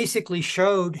then we basically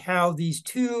showed how these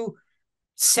two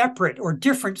separate or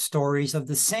different stories of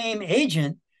the same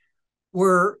agent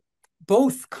were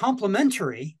both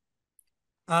complementary.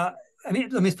 Let me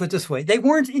put it this way. They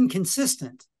weren't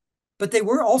inconsistent, but they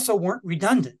weren't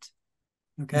redundant.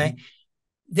 Okay.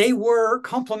 They were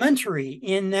complementary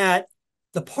in that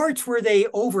the parts where they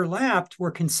overlapped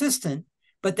were consistent,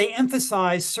 but they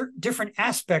emphasized certain different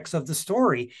aspects of the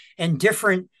story and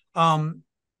different,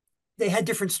 they had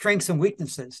different strengths and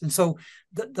weaknesses. And so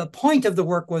the point of the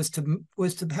work was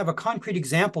to have a concrete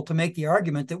example to make the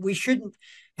argument that we shouldn't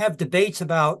have debates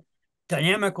about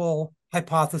dynamical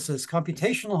hypothesis,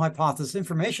 computational hypothesis,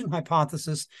 information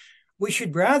hypothesis. We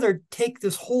should rather take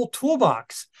this whole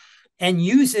toolbox and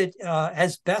use it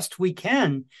as best we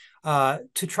can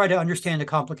to try to understand a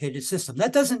complicated system.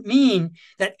 That doesn't mean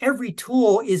that every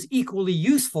tool is equally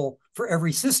useful for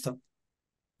every system.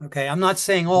 Okay, I'm not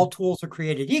saying all tools are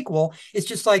created equal. It's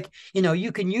just like,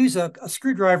 you can use a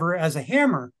screwdriver as a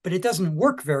hammer, but it doesn't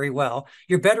work very well.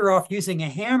 You're better off using a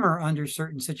hammer under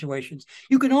certain situations.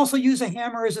 You can also use a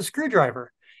hammer as a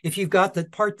screwdriver. If you've got the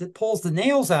part that pulls the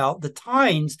nails out, the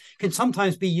tines can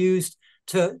sometimes be used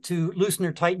to loosen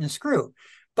or tighten a screw.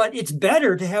 But it's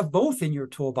better to have both in your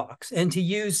toolbox and to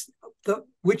use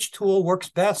which tool works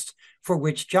best for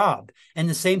which job. And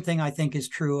the same thing, I think, is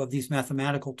true of these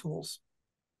mathematical tools.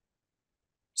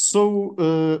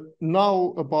 So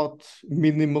now about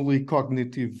minimally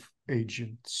cognitive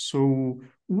agents. So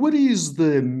what is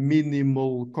the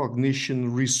minimal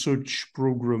cognition research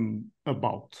program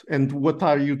about? And what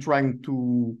are you trying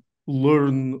to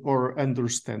learn or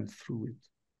understand through it?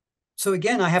 So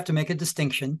again, I have to make a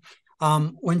distinction.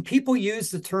 When people use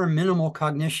the term minimal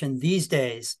cognition these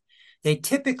days, they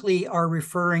typically are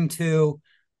referring to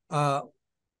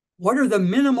what are the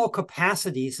minimal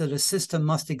capacities that a system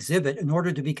must exhibit in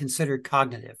order to be considered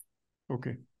cognitive.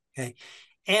 Okay.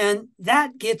 And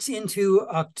that gets into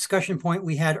a discussion point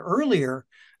we had earlier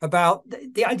about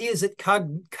the idea is that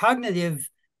cognitive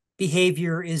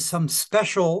behavior is some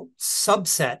special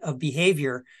subset of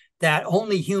behavior that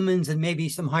only humans and maybe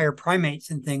some higher primates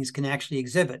and things can actually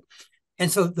exhibit. And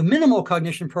so the minimal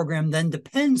cognition program then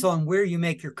depends on where you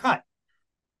make your cut.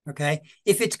 Okay.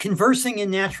 If it's conversing in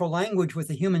natural language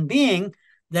with a human being,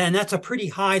 then that's a pretty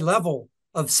high level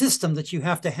of system that you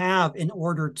have to have in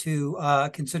order to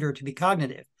consider it to be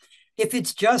cognitive. If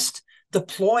it's just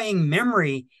deploying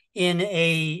memory in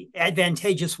a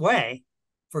advantageous way,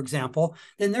 for example,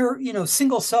 then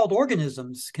single-celled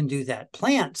organisms can do that.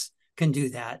 Plants can do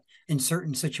that in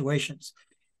certain situations.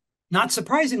 Not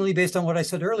surprisingly, based on what I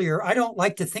said earlier, I don't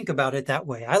like to think about it that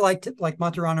way. I like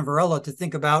Maturana and Varela, to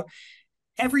think about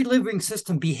every living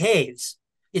system behaves.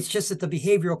 It's just that the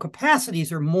behavioral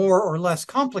capacities are more or less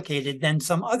complicated than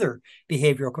some other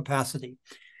behavioral capacity.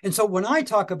 And so when I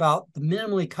talk about the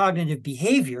minimally cognitive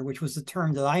behavior, which was the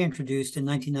term that I introduced in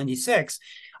 1996,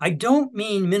 I don't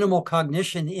mean minimal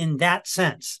cognition in that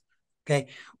sense. Okay.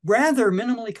 Rather,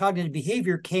 minimally cognitive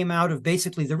behavior came out of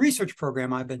basically the research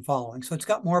program I've been following. So it's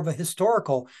got more of a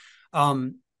historical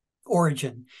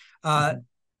origin.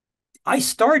 I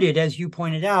started, as you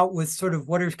pointed out, with sort of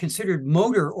what is considered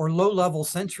motor or low-level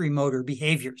sensory motor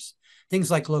behaviors,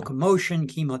 things like locomotion,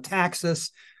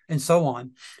 chemotaxis, and so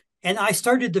on. And I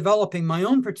started developing my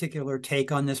own particular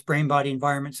take on this brain-body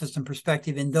environment system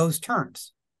perspective in those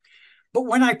terms. But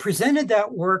when I presented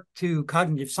that work to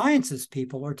cognitive sciences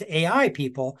people or to AI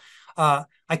people, I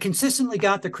consistently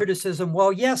got the criticism,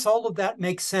 well, yes, all of that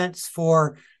makes sense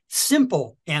for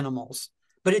simple animals,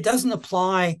 but it doesn't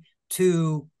apply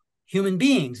to human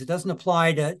beings. It doesn't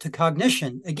apply to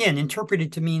cognition, again,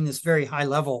 interpreted to mean this very high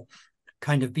level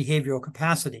kind of behavioral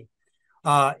capacity.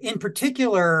 In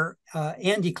particular,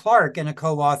 Andy Clark and a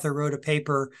co-author wrote a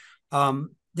paper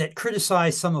that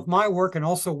criticized some of my work and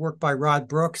also work by Rod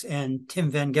Brooks and Tim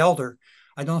Van Gelder.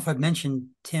 I don't know if I've mentioned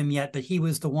Tim yet, but he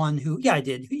was the one who, yeah, I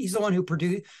did. He's the one who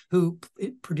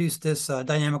produced this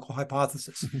dynamical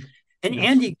hypothesis. And yes.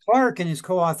 Andy Clark and his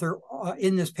co-author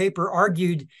in this paper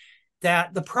argued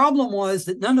that the problem was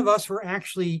that none of us were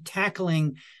actually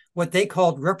tackling what they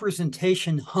called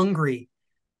representation-hungry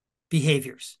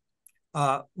behaviors.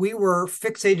 We were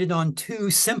fixated on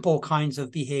two simple kinds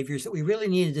of behaviors that we really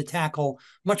needed to tackle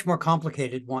much more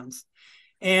complicated ones.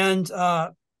 And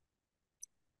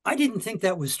I didn't think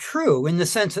that was true in the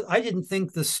sense that I didn't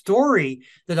think the story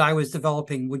that I was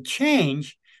developing would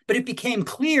change, but it became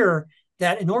clear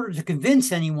that in order to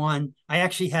convince anyone, I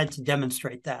actually had to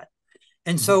demonstrate that.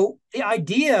 And so the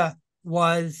idea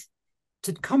was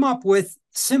to come up with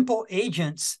simple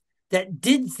agents that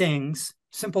did things,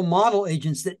 simple model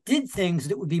agents that did things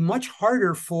that would be much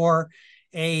harder for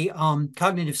a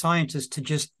cognitive scientist to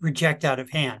just reject out of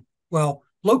hand. Well,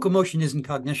 locomotion isn't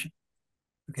cognition.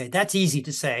 Okay, that's easy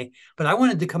to say, but I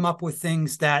wanted to come up with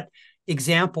things that,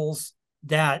 examples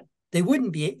that they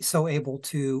wouldn't be so able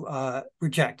to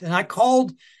reject. And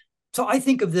so I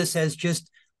think of this as just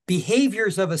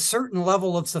behaviors of a certain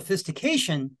level of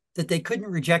sophistication that they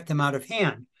couldn't reject them out of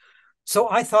hand. So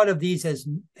I thought of these as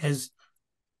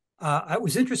I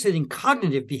was interested in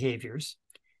cognitive behaviors,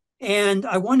 and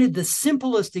I wanted the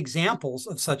simplest examples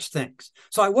of such things.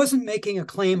 So I wasn't making a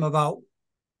claim about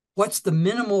what's the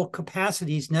minimal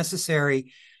capacities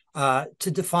necessary to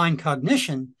define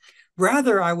cognition.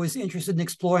 Rather, I was interested in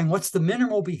exploring what's the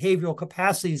minimal behavioral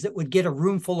capacities that would get a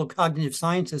room full of cognitive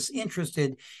scientists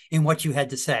interested in what you had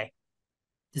to say.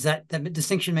 Does that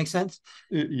distinction make sense?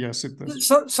 Yes, it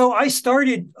does. So I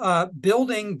started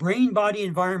building brain-body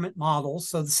environment models.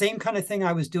 So the same kind of thing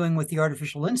I was doing with the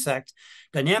artificial insect,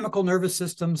 dynamical nervous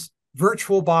systems,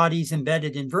 virtual bodies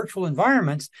embedded in virtual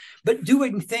environments, but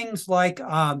doing things like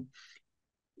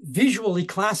visually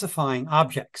classifying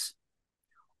objects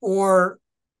or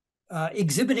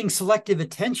exhibiting selective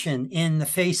attention in the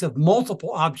face of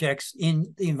multiple objects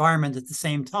in the environment at the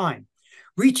same time,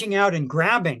 reaching out and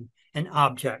grabbing an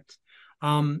object,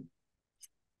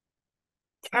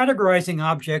 categorizing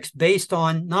objects based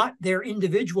on not their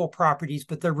individual properties,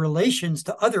 but their relations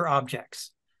to other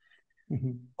objects.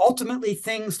 Ultimately,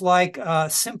 things like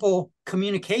simple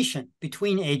communication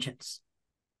between agents.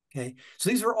 Okay, so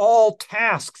these are all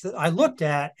tasks that I looked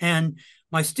at, and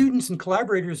my students and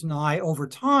collaborators and I, over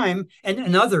time,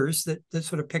 and others that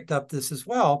sort of picked up this as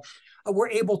well, were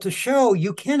able to show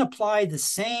you can apply the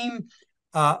same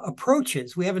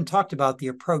approaches. We haven't talked about the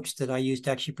approach that I used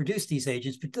to actually produce these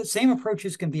agents, but the same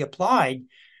approaches can be applied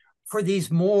for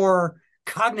these more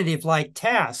cognitive-like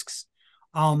tasks.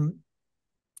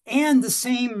 And the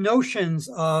same notions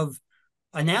of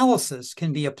analysis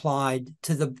can be applied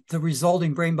to the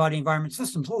resulting brain-body environment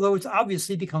systems, although it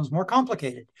obviously becomes more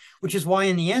complicated, which is why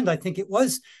in the end, I think it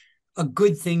was a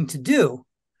good thing to do,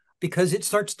 because it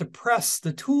starts to press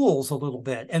the tools a little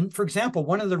bit. And for example,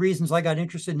 one of the reasons I got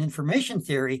interested in information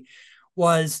theory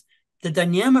was the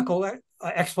dynamical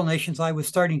explanations I was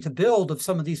starting to build of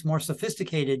some of these more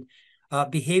sophisticated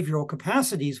behavioral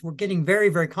capacities were getting very,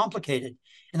 very complicated.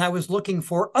 And I was looking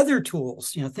for other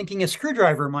tools, thinking a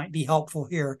screwdriver might be helpful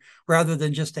here rather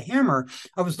than just a hammer.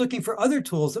 I was looking for other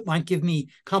tools that might give me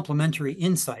complementary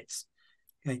insights.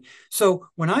 Okay, so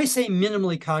when I say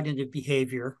minimally cognitive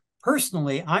behavior,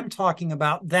 personally, I'm talking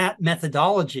about that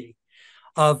methodology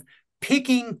of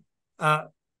picking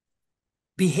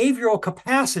behavioral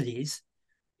capacities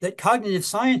that cognitive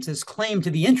scientists claim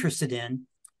to be interested in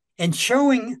and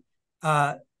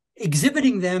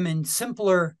exhibiting them in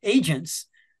simpler agents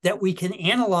that we can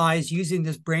analyze using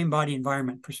this brain-body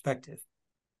environment perspective.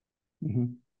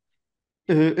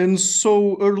 And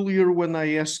so earlier when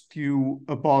I asked you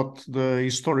about the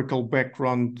historical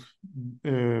background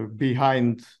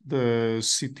behind the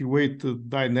situated,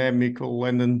 dynamical,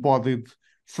 and embodied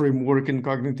framework in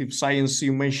cognitive science,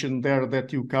 you mentioned there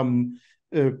that you come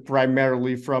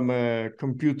primarily from a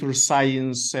computer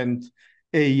science and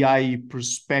AI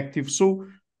perspective. So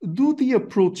do the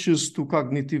approaches to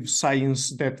cognitive science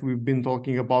that we've been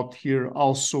talking about here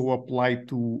also apply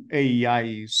to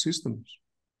AI systems?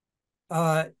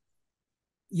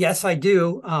 Yes, I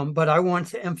do. But I want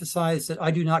to emphasize that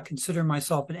I do not consider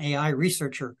myself an AI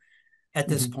researcher at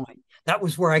this point. That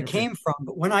was where I came from.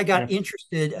 But when I got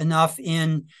interested enough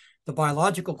in the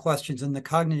biological questions and the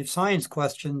cognitive science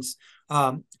questions,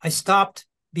 I stopped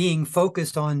being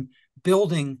focused on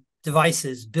building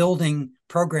devices, building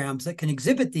programs that can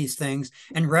exhibit these things,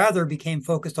 and rather became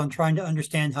focused on trying to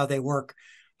understand how they work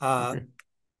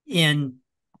in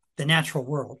the natural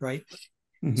world, right?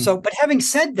 So, but having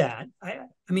said that, I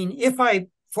mean, if I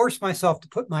force myself to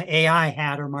put my AI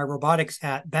hat or my robotics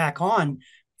hat back on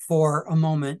for a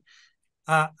moment,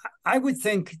 I would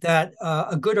think that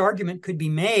a good argument could be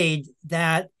made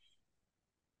that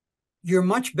you're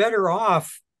much better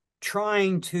off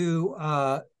trying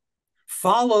to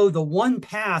follow the one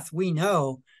path we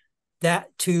know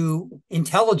that to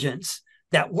intelligence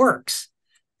that works,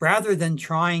 rather than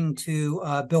trying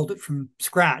to build it from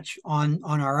scratch on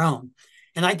our own.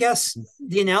 And I guess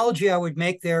the analogy I would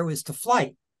make there was to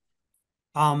flight.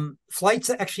 Flight's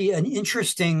actually an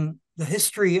interesting, the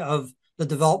history of the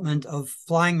development of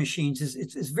flying machines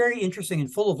is very interesting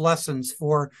and full of lessons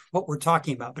for what we're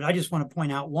talking about. But I just want to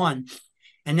point out one,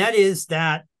 and that is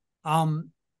that the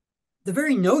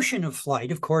very notion of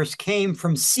flight, of course, came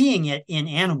from seeing it in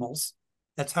animals.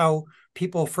 That's how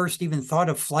people first even thought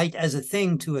of flight as a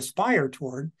thing to aspire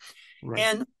toward. Right.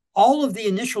 And all of the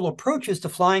initial approaches to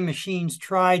flying machines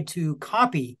tried to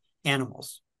copy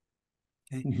animals.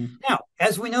 Okay? Now,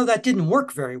 as we know, that didn't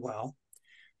work very well.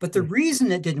 But the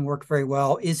reason it didn't work very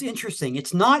well is interesting.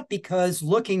 It's not because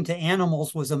looking to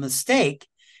animals was a mistake.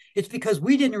 It's because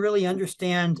we didn't really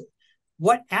understand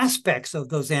what aspects of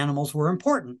those animals were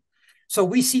important. So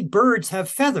we see birds have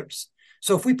feathers.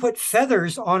 So if we put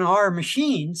feathers on our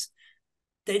machines,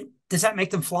 does that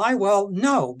make them fly? Well,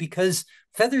 no, because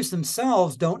feathers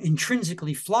themselves don't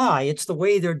intrinsically fly. It's the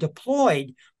way they're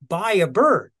deployed by a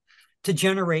bird to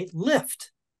generate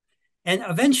lift. And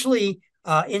eventually,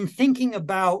 in thinking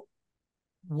about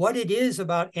what it is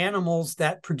about animals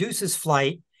that produces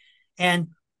flight, and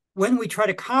when we try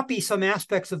to copy some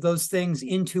aspects of those things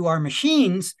into our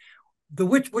machines,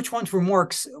 which ones were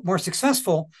more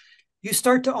successful, you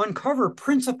start to uncover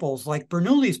principles like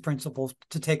Bernoulli's principles,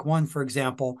 to take one, for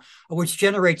example, which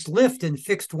generates lift in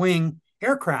fixed wing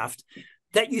aircraft,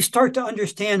 that you start to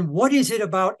understand what is it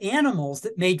about animals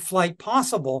that made flight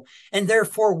possible, and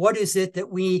therefore what is it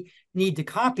that we need to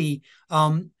copy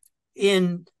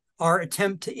in our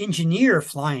attempt to engineer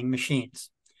flying machines.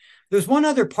 There's one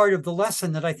other part of the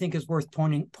lesson that I think is worth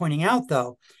pointing out,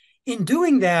 though. In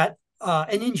doing that,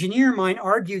 an engineer might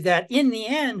argue that in the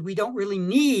end, we don't really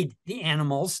need the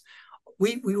animals.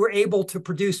 We were able to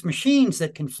produce machines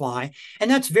that can fly,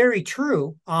 and that's very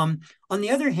true. On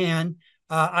the other hand,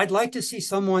 I'd like to see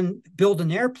someone build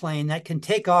an airplane that can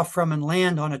take off from and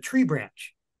land on a tree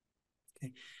branch.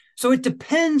 Okay. So it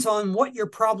depends on what your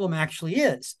problem actually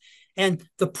is. And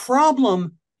the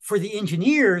problem for the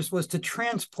engineers was to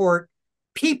transport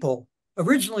people,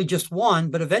 originally just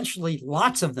one, but eventually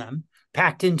lots of them,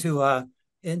 packed into a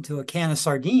can of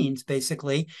sardines,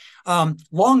 basically,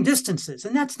 long distances.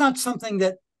 And that's not something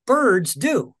that birds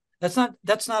do. That's not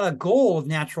a goal of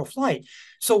natural flight.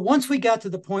 So once we got to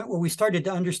the point where we started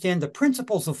to understand the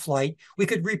principles of flight, we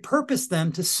could repurpose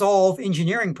them to solve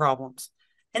engineering problems.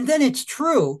 And then it's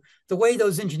true, the way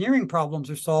those engineering problems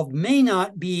are solved may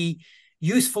not be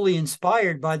usefully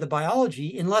inspired by the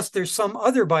biology unless there's some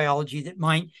other biology that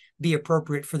might be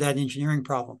appropriate for that engineering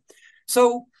problem.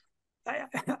 So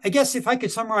I guess if I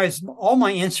could summarize all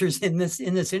my answers in this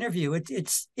interview,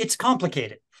 it's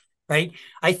complicated, right?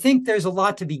 I think there's a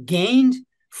lot to be gained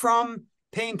from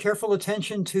paying careful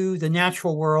attention to the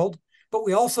natural world, but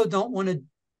we also don't want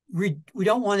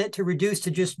it to reduce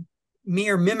to just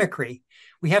mere mimicry.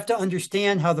 We have to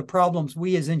understand how the problems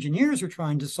we as engineers are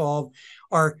trying to solve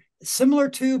are similar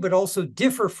to, but also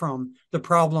differ from the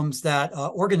problems that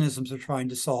organisms are trying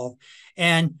to solve,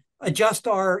 and adjust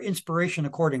our inspiration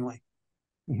accordingly.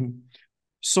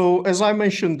 So, as I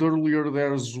mentioned earlier,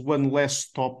 there's one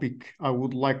last topic I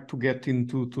would like to get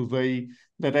into today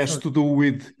that has to do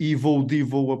with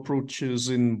Evo-Devo approaches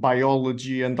in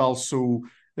biology and also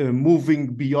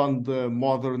moving beyond the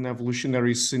modern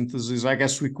evolutionary synthesis. I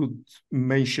guess we could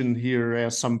mention here,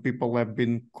 as some people have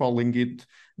been calling it,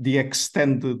 the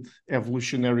extended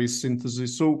evolutionary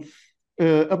synthesis. So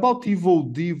about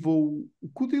Evo-Devo,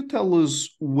 could you tell us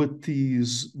what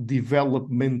is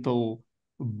developmental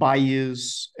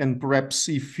bias and perhaps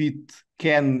if it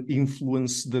can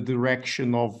influence the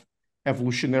direction of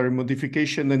evolutionary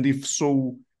modification, and if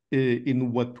so,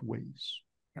 in what ways?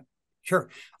 Sure.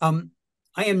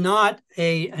 I am not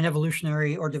an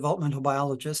evolutionary or developmental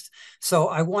biologist, so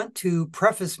I want to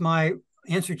preface my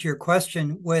answer to your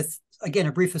question with, again,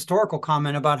 a brief historical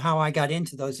comment about how I got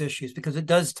into those issues, because it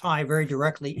does tie very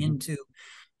directly into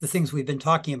the things we've been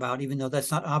talking about, even though that's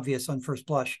not obvious on first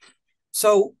blush.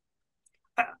 So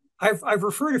I've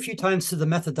referred a few times to the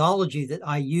methodology that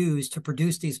I use to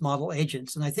produce these model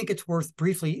agents, and I think it's worth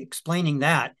briefly explaining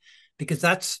that, because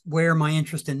that's where my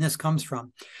interest in this comes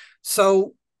from.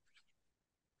 So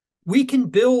we can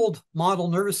build model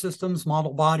nervous systems,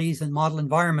 model bodies, and model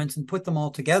environments and put them all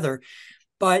together.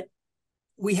 But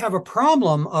we have a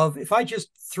problem of, if I just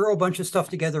throw a bunch of stuff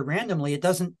together randomly, it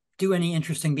doesn't do any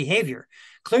interesting behavior.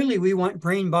 Clearly, we want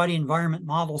brain, body, environment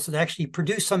models that actually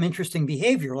produce some interesting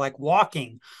behavior, like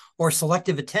walking or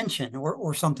selective attention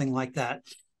or something like that.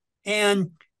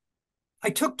 And I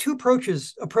took two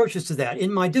approaches to that.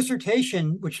 In my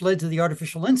dissertation, which led to the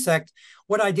artificial insect,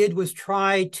 what I did was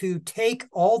try to take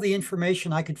all the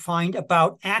information I could find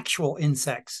about actual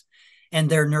insects and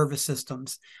their nervous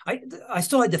systems. I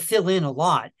still had to fill in a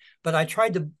lot, but I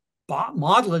tried to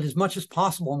model it as much as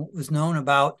possible and what was known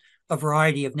about a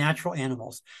variety of natural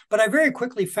animals. But I very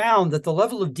quickly found that the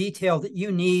level of detail that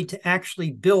you need to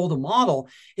actually build a model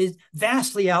is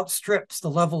vastly outstrips the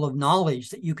level of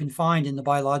knowledge that you can find in the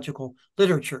biological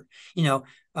literature.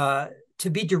 To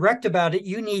be direct about it,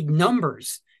 you need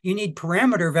numbers. You need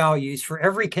parameter values for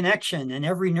every connection and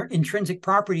every intrinsic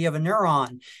property of a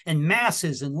neuron, and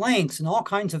masses and lengths and all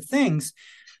kinds of things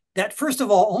that, first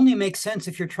of all, only make sense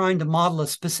if you're trying to model a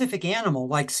specific animal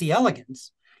like C.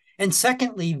 elegans. And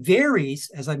secondly,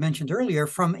 varies, as I mentioned earlier,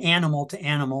 from animal to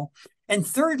animal. And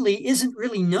thirdly, isn't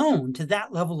really known to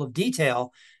that level of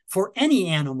detail for any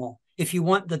animal if you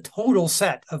want the total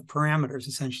set of parameters,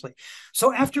 essentially.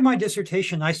 So after my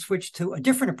dissertation, I switched to a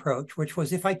different approach, which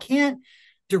was, if I can't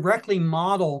directly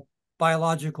model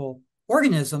biological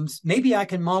organisms, maybe I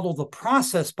can model the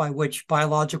process by which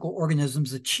biological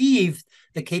organisms achieve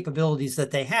the capabilities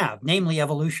that they have, namely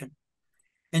evolution.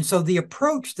 And so the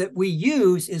approach that we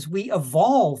use is we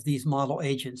evolve these model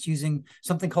agents using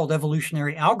something called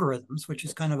evolutionary algorithms, which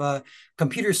is kind of a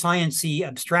computer science-y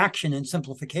abstraction and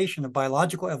simplification of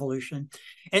biological evolution.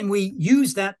 And we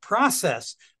use that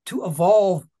process to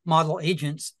evolve model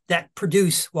agents that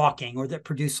produce walking or that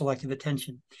produce selective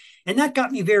attention. And that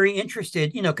got me very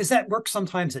interested, because that works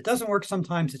sometimes, it doesn't work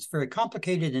sometimes, it's very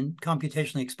complicated and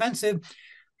computationally expensive.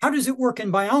 How does it work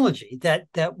in biology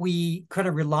that we kind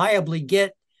of reliably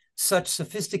get such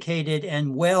sophisticated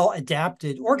and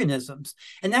well-adapted organisms?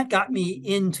 And that got me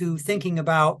into thinking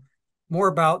more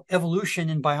about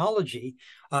evolution in biology,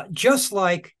 just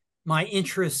like my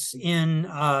interests in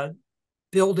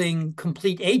building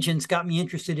complete agents got me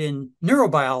interested in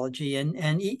neurobiology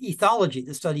and ethology,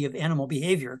 the study of animal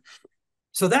behavior.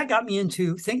 So that got me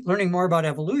into learning more about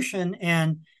evolution.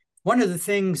 And one of the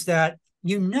things that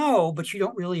but you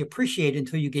don't really appreciate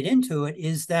until you get into it,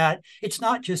 is that it's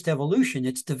not just evolution,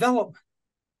 it's development,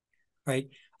 right?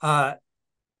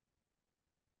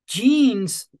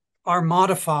 Genes are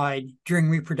modified during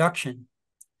reproduction,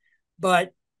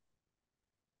 but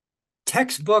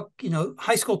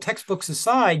high school textbooks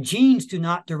aside, genes do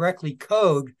not directly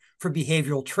code for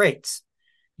behavioral traits.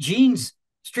 Genes,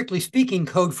 strictly speaking,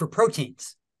 code for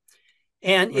proteins.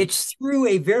 And it's through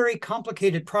a very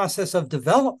complicated process of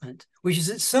development, which is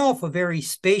itself a very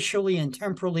spatially and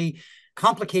temporally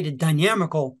complicated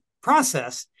dynamical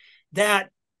process, that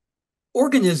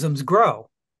organisms grow.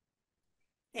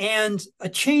 And a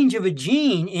change of a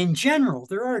gene in general,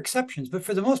 there are exceptions, but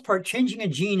for the most part, changing a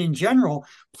gene in general,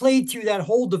 played through that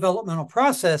whole developmental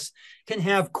process, can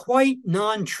have quite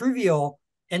non-trivial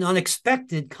and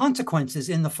unexpected consequences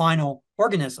in the final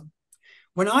organism.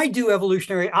 When I do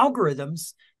evolutionary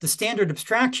algorithms, the standard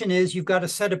abstraction is you've got a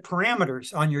set of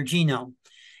parameters on your genome.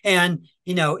 And,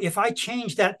 if I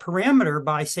change that parameter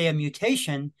by, say, a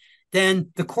mutation,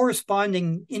 then the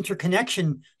corresponding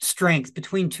interconnection strength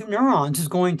between two neurons is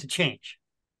going to change.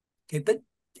 Okay, but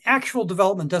actual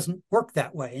development doesn't work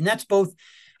that way. And that's both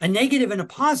a negative and a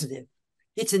positive.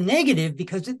 It's a negative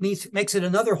because it makes it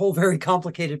another whole very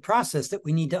complicated process that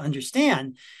we need to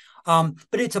understand. But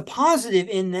it's a positive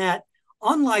in that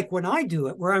unlike when I do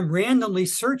it, where I'm randomly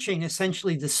searching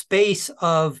essentially the space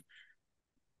of,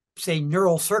 say,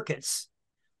 neural circuits,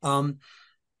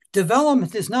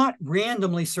 development is not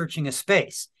randomly searching a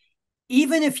space.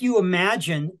 Even if you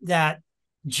imagine that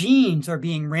genes are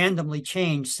being randomly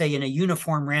changed, say, in a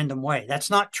uniform random way, that's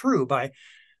not true by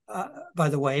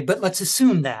the way, but let's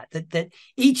assume that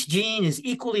each gene is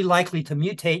equally likely to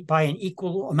mutate by an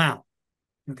equal amount,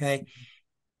 okay?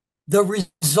 The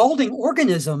resulting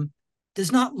organism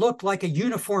does not look like a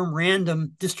uniform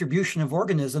random distribution of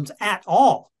organisms at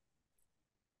all.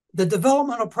 The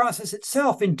developmental process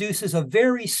itself induces a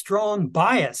very strong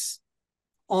bias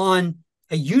on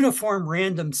a uniform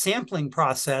random sampling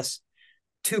process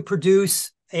to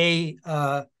produce an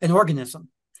organism.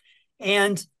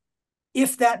 And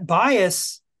if that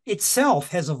bias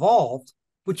itself has evolved,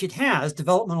 which it has,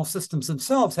 developmental systems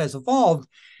themselves has evolved,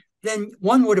 then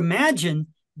one would imagine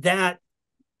that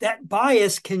that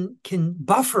bias can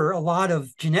buffer a lot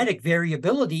of genetic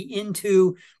variability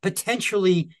into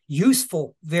potentially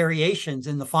useful variations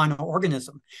in the final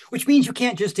organism, which means you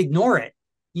can't just ignore it.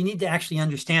 You need to actually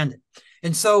understand it.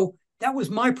 And so that was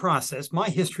my process, my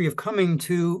history of coming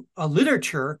to a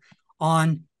literature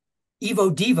on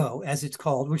Evo-Devo, as it's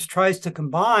called, which tries to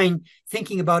combine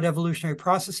thinking about evolutionary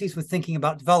processes with thinking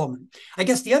about development. I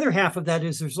guess the other half of that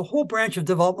is there's a whole branch of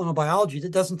developmental biology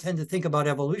that doesn't tend to think about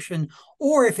evolution,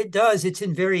 or if it does, it's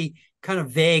in very kind of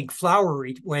vague,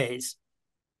 flowery ways.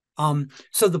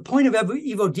 So the point of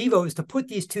Evo-Devo is to put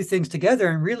these two things together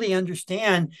and really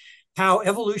understand how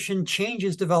evolution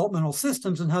changes developmental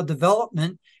systems and how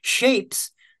development shapes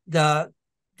the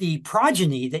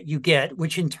progeny that you get,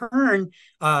 which in turn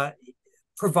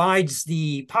provides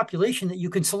the population that you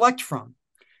can select from.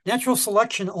 Natural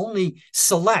selection only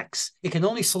selects. It can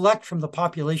only select from the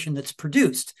population that's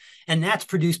produced, and that's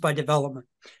produced by development.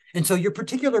 And so your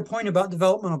particular point about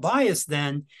developmental bias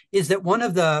then is that one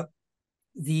of the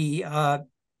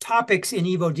topics in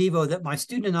Evo-Devo that my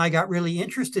student and I got really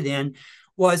interested in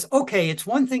was, okay, it's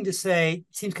one thing to say,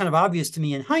 it seems kind of obvious to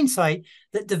me in hindsight,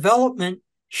 that development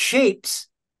shapes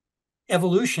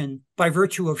evolution by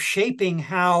virtue of shaping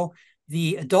how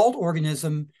the adult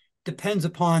organism depends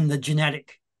upon the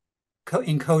genetic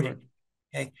encoding.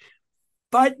 Okay?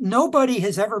 But nobody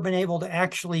has ever been able to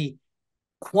actually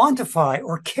quantify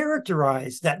or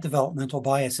characterize that developmental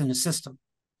bias in a system.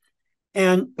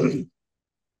 And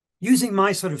using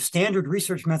my sort of standard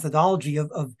research methodology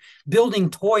of building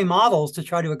toy models to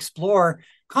try to explore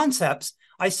concepts,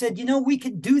 I said, we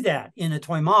could do that in a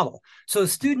toy model. So a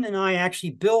student and I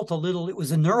actually built it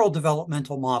was a neural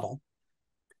developmental model.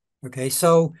 Okay,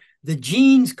 so the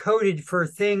genes coded for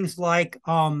things like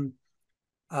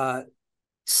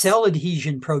cell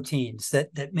adhesion proteins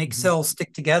that make cells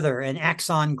stick together, and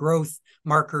axon growth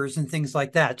markers and things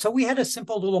like that. So we had a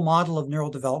simple little model of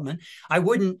neural development. I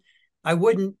wouldn't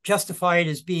justify it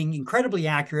as being incredibly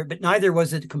accurate, but neither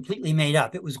was it completely made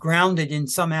up. It was grounded in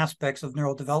some aspects of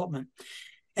neural development.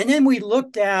 And then we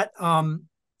looked at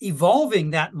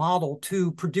evolving that model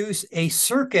to produce a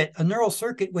neural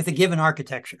circuit with a given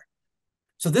architecture.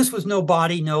 So this was no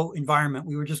body, no environment.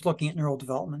 We were just looking at neural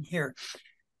development here.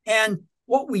 And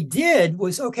what we did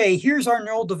was, okay, here's our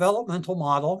neural developmental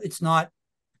model. It's nothing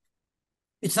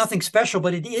special,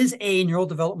 but it is a neural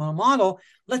developmental model.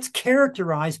 Let's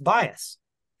characterize bias.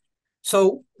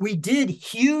 So we did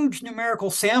huge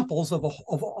numerical samples of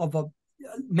a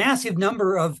massive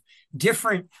number of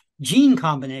different gene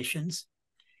combinations,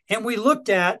 and we looked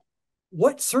at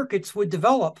what circuits would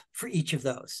develop for each of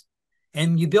those.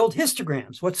 And you build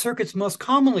histograms, what circuits most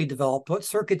commonly developed, what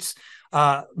circuits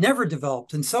never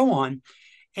developed, and so on.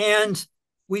 And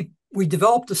we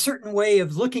developed a certain way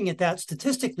of looking at that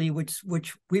statistically,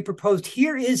 which we proposed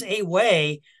here is a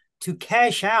way to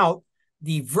cash out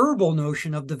the verbal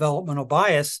notion of developmental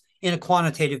bias in a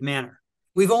quantitative manner.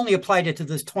 We've only applied it to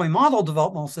this toy model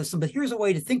developmental system, but here's a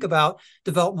way to think about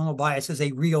developmental bias as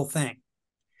a real thing.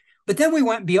 But then we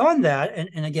went beyond that,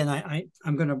 and again,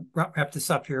 I'm going to wrap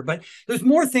this up here, but there's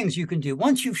more things you can do.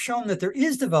 Once you've shown that there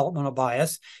is developmental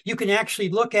bias, you can actually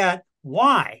look at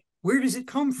why. Where does it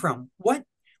come from? What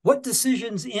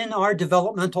decisions in our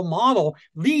developmental model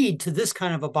lead to this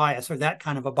kind of a bias or that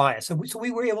kind of a bias? So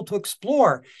we were able to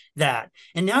explore that.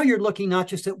 And now you're looking not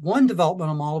just at one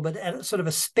developmental model, but at sort of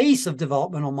a space of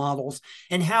developmental models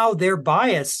and how their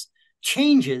bias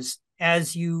changes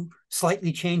as you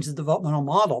slightly change the developmental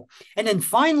model. And then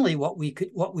finally, what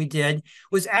we did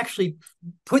was actually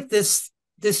put this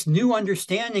new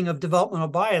understanding of developmental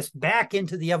bias back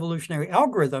into the evolutionary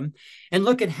algorithm and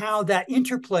look at how that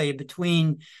interplay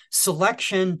between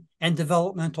selection and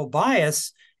developmental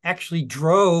bias actually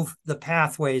drove the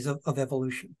pathways of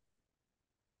evolution.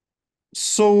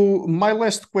 So my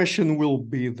last question will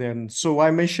be then. So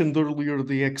I mentioned earlier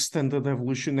the extended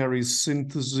evolutionary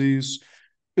synthesis.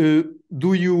 Do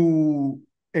you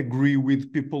agree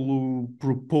with people who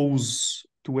propose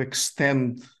to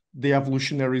extend the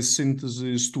evolutionary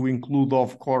synthesis to include,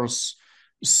 of course,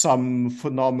 some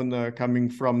phenomena coming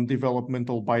from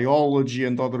developmental biology,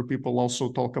 and other people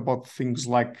also talk about things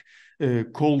like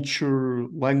culture,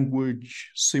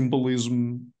 language,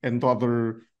 symbolism, and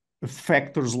other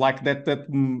factors like that that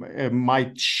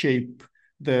might shape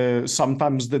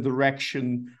sometimes the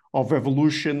direction of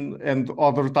evolution, and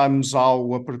other times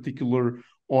how a particular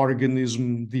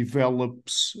organism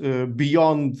develops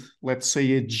beyond, let's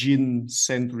say, a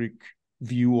gene-centric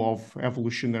view of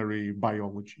evolutionary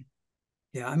biology?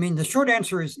 Yeah, I mean, the short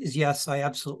answer is yes, I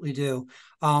absolutely do.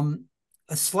 A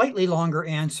slightly longer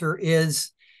answer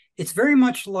is it's very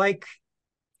much like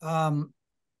my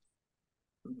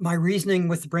reasoning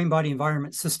with the brain-body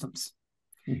environment systems.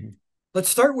 Mm-hmm. Let's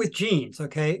start with genes,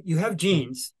 okay? You have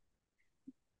genes.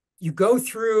 You go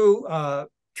through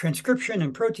transcription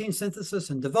and protein synthesis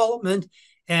and development,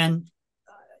 and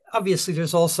obviously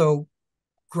there's also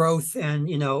growth and,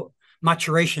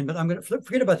 maturation, but I'm going to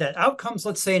forget about that. Outcomes,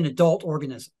 let's say, an adult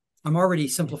organism. I'm already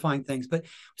simplifying things, but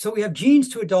so we have genes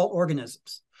to adult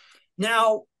organisms.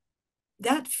 Now,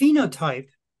 that phenotype,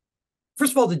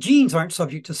 first of all, the genes aren't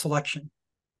subject to selection.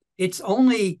 It's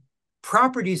only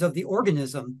properties of the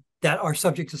organism that are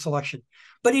subject to selection.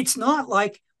 But it's not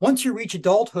like once you reach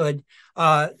adulthood,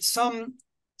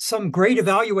 some great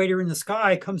evaluator in the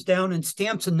sky comes down and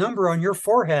stamps a number on your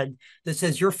forehead that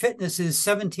says your fitness is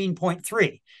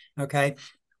 17.3. Okay.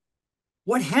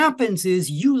 What happens is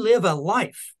you live a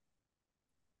life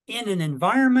in an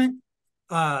environment,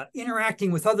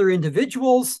 interacting with other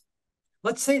individuals.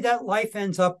 Let's say that life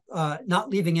ends up not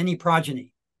leaving any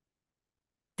progeny.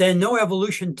 Then no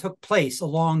evolution took place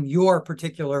along your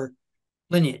particular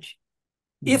lineage.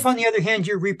 Mm-hmm. If, on the other hand,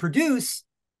 you reproduce,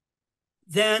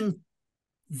 then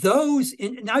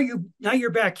now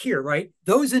you're back here, right?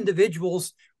 Those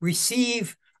individuals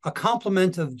receive a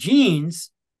complement of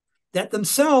genes that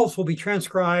themselves will be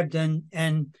transcribed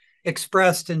and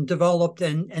expressed and developed,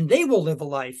 and they will live a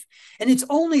life. And it's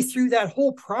only through that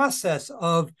whole process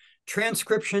of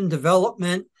transcription,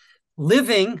 development,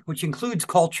 living, which includes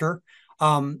culture,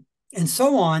 and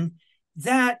so on,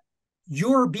 that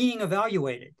you're being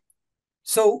evaluated.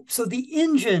 So the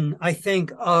engine, I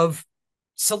think, of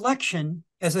selection,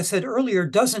 as I said earlier,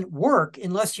 doesn't work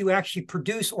unless you actually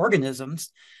produce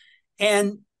organisms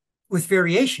and with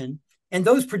variation. And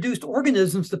those produced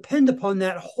organisms depend upon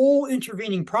that whole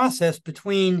intervening process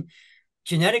between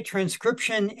genetic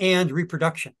transcription and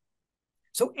reproduction.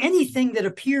 So anything that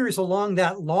appears along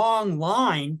that long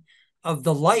line of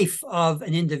the life of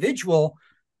an individual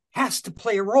has to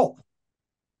play a role.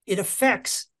 It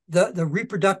affects the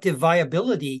reproductive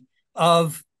viability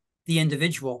of the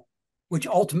individual, which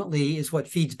ultimately is what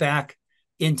feeds back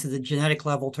into the genetic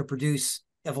level to produce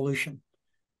evolution.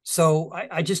 So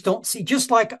I just don't see,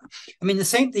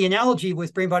 the analogy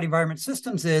with brain-body environment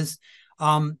systems is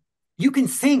you can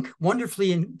think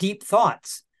wonderfully in deep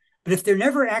thoughts, but if they're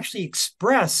never actually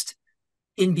expressed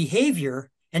in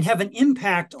behavior and have an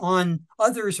impact on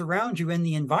others around you in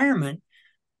the environment,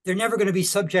 they're never going to be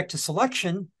subject to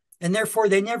selection, and therefore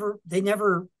they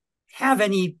never have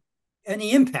any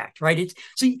impact, right?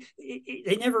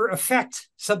 They never affect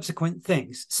subsequent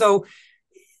things. So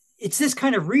it's this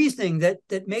kind of reasoning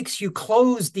that makes you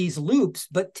close these loops,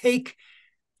 but take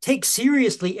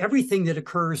seriously everything that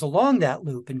occurs along that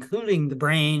loop, including the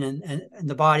brain and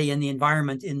the body and the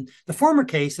environment in the former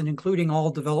case, and including all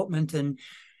development and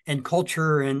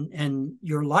culture and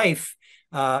your life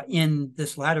in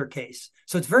this latter case.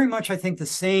 So it's very much, I think, the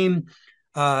same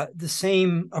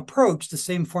approach, the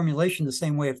same formulation, the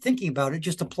same way of thinking about it,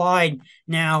 just applied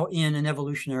now in an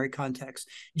evolutionary context.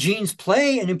 Genes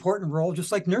play an important role,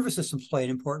 just like nervous systems play an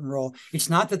important role. It's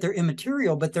not that they're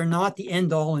immaterial, but they're not the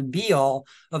end all and be all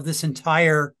of this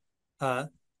entire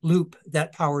loop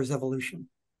that powers evolution.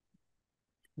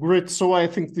 Great. So I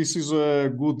think this is a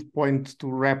good point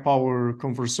to wrap our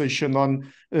conversation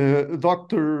on.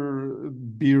 Dr.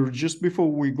 Beer, just before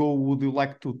we go, would you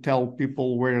like to tell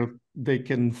people where they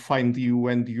can find you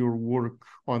and your work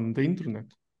on the internet?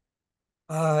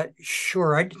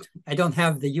 Sure. I don't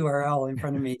have the URL in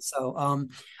front of me. So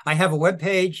I have a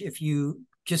webpage. If you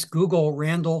just Google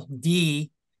Randall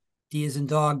D as in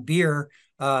dog, Beer,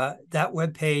 that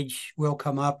webpage will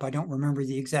come up. I don't remember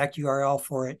the exact URL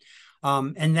for it.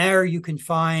 And there you can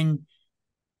find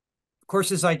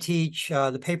courses I teach,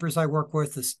 the papers I work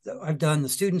with, I've done, the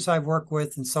students I've worked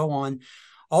with, and so on.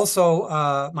 Also,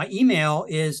 my email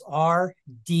is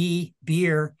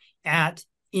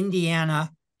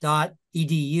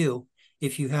rdbeer@indiana.edu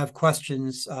if you have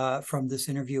questions from this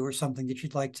interview or something that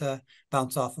you'd like to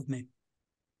bounce off of me.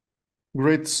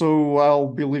 Great. So I'll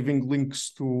be leaving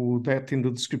links to that in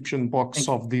the description box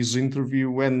of this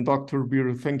interview. And Dr.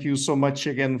 Beer, thank you so much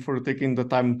again for taking the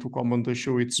time to come on the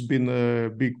show. It's been a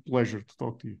big pleasure to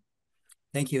talk to you.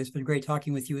 Thank you. It's been great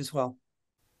talking with you as well.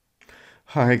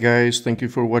 Hi guys, thank you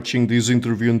for watching this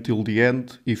interview until the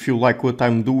end. If you like what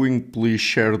I'm doing, please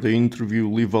share the interview,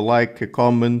 leave a like, a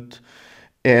comment.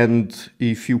 And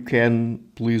if you can,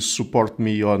 please support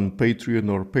me on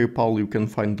Patreon or PayPal. You can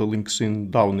find the links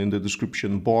down in the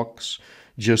description box.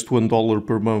 Just $1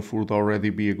 per month would already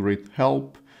be a great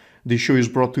help. This show is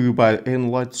brought to you by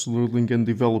Enlights, Learning and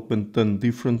Development Done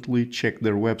Differently. Check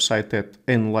their website at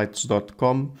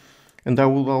enlights.com. And I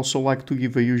would also like to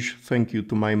give a huge thank you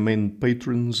to my main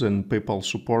patrons and PayPal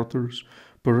supporters: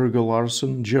 Perga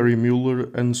Larsen, Jerry Mueller,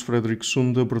 Hans Frederick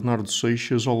Sunda, Bernardo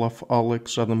Seixas, Olaf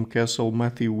Alex, Adam Kessel,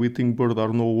 Matthew Whittingbird,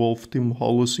 Arno Wolf, Tim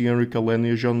Hollis, Henrik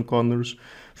Alenia, John Connors,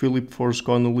 Philip Force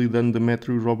Connolly, Dan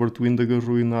Demetrio, Robert Windiger,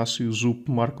 Rui Inácio, Zup,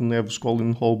 Marco Neves,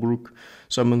 Colin Holbrook,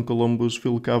 Simon Columbus,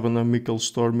 Phil Kavanagh, Michael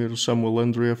Stormir, Samuel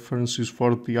Andrea, Francis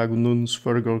Ford, Tiago Nunes,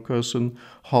 Fergal Cusson,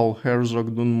 Hal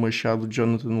Herzog, Nuno Machado,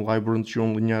 Jonathan Librant,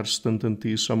 João Linhares, Stanton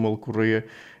T, Samuel Correa,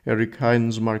 Eric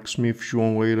Hines, Mark Smith,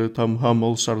 João Eira, Tom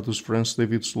Hummel, Sardus France,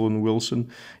 David Sloan Wilson,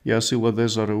 Yacila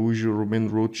Dez Araújo, Romain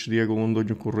Roach, Diego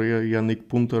Londonho Correa, Yannick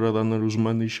Punter, Adana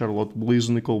Rusmani, Charlotte Bliss,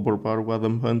 Nicole Barbaro,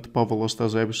 Adam Hunt, Pavel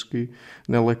Ostazewski,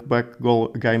 Nelek Beck,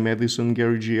 Guy Madison,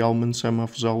 Gary G. Allman, Sam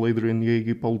Afzal, Adrian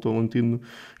Yegi, Paulo Tolentino,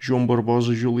 João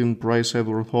Barbosa, Julian Price,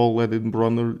 Edward Hall, Edith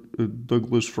Bronner,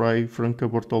 Douglas Fry, Franca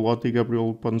Bortolotti,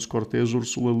 Gabriel Pons Cortez,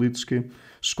 Ursula Litsky,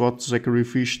 Scott, Zachary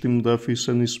Fish, Tim Duffy,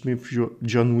 Sonny Smith,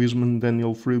 John Wiseman,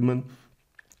 Daniel Friedman,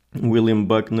 William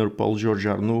Buckner, Paul George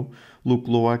Arnaud, Luke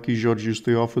Loaki, Georgios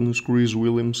Theophanos, Chris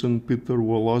Williamson, Peter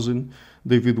Wolozin,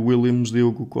 David Williams,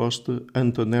 Diogo Costa,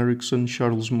 Anton Erickson,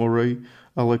 Charles Morey,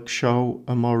 Alex Shaw,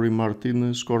 Amaury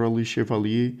Martinez, Coralie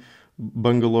Chevalier,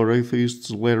 Bangalore Atheists,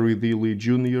 Larry Dealey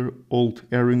Jr., Old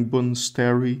Herringbone,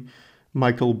 Starry,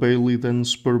 Michael Bailey, Dan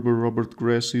Sperber, Robert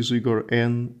Grassis, Igor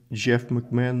N., Jeff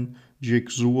McMahon, Jake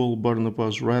Zuel,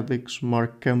 Barnabas Radix,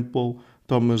 Mark Campbell,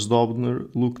 Thomas Dobner,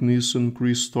 Luke Neeson,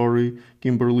 Chris Story,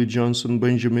 Kimberly Johnson,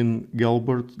 Benjamin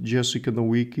Galbert, Jessica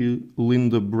Nowicki,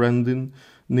 Linda Brandon,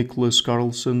 Nicholas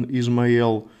Carlson,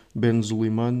 Ismael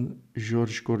Benzliman,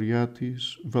 George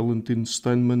Coriatis, Valentin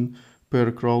Steinman,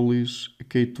 Per Crowleys,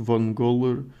 Kate Von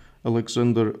Goller,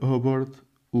 Alexander Hubbard,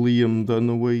 Liam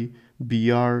Dunaway,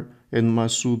 BR, and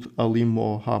Masood Ali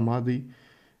Mohammadi.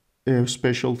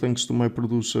 Special thanks to my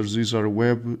producers Isar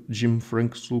Webb, Jim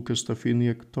Franks, Lucas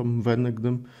Stafiniak, Tom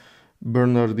Vanagdam,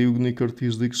 Bernard Hughney,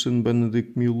 Curtis Dixon,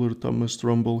 Benedict Mueller, Thomas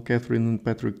Trumbull, Catherine and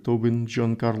Patrick Tobin,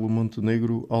 Giancarlo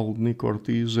Montenegro, Al Nick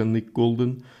Ortiz, and Nick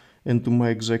Golden, and to my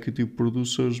executive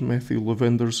producers Matthew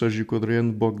Lavender, Sergio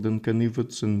Codrian, Bogdan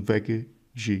Kanivets, and Vege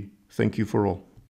G. Thank you for all.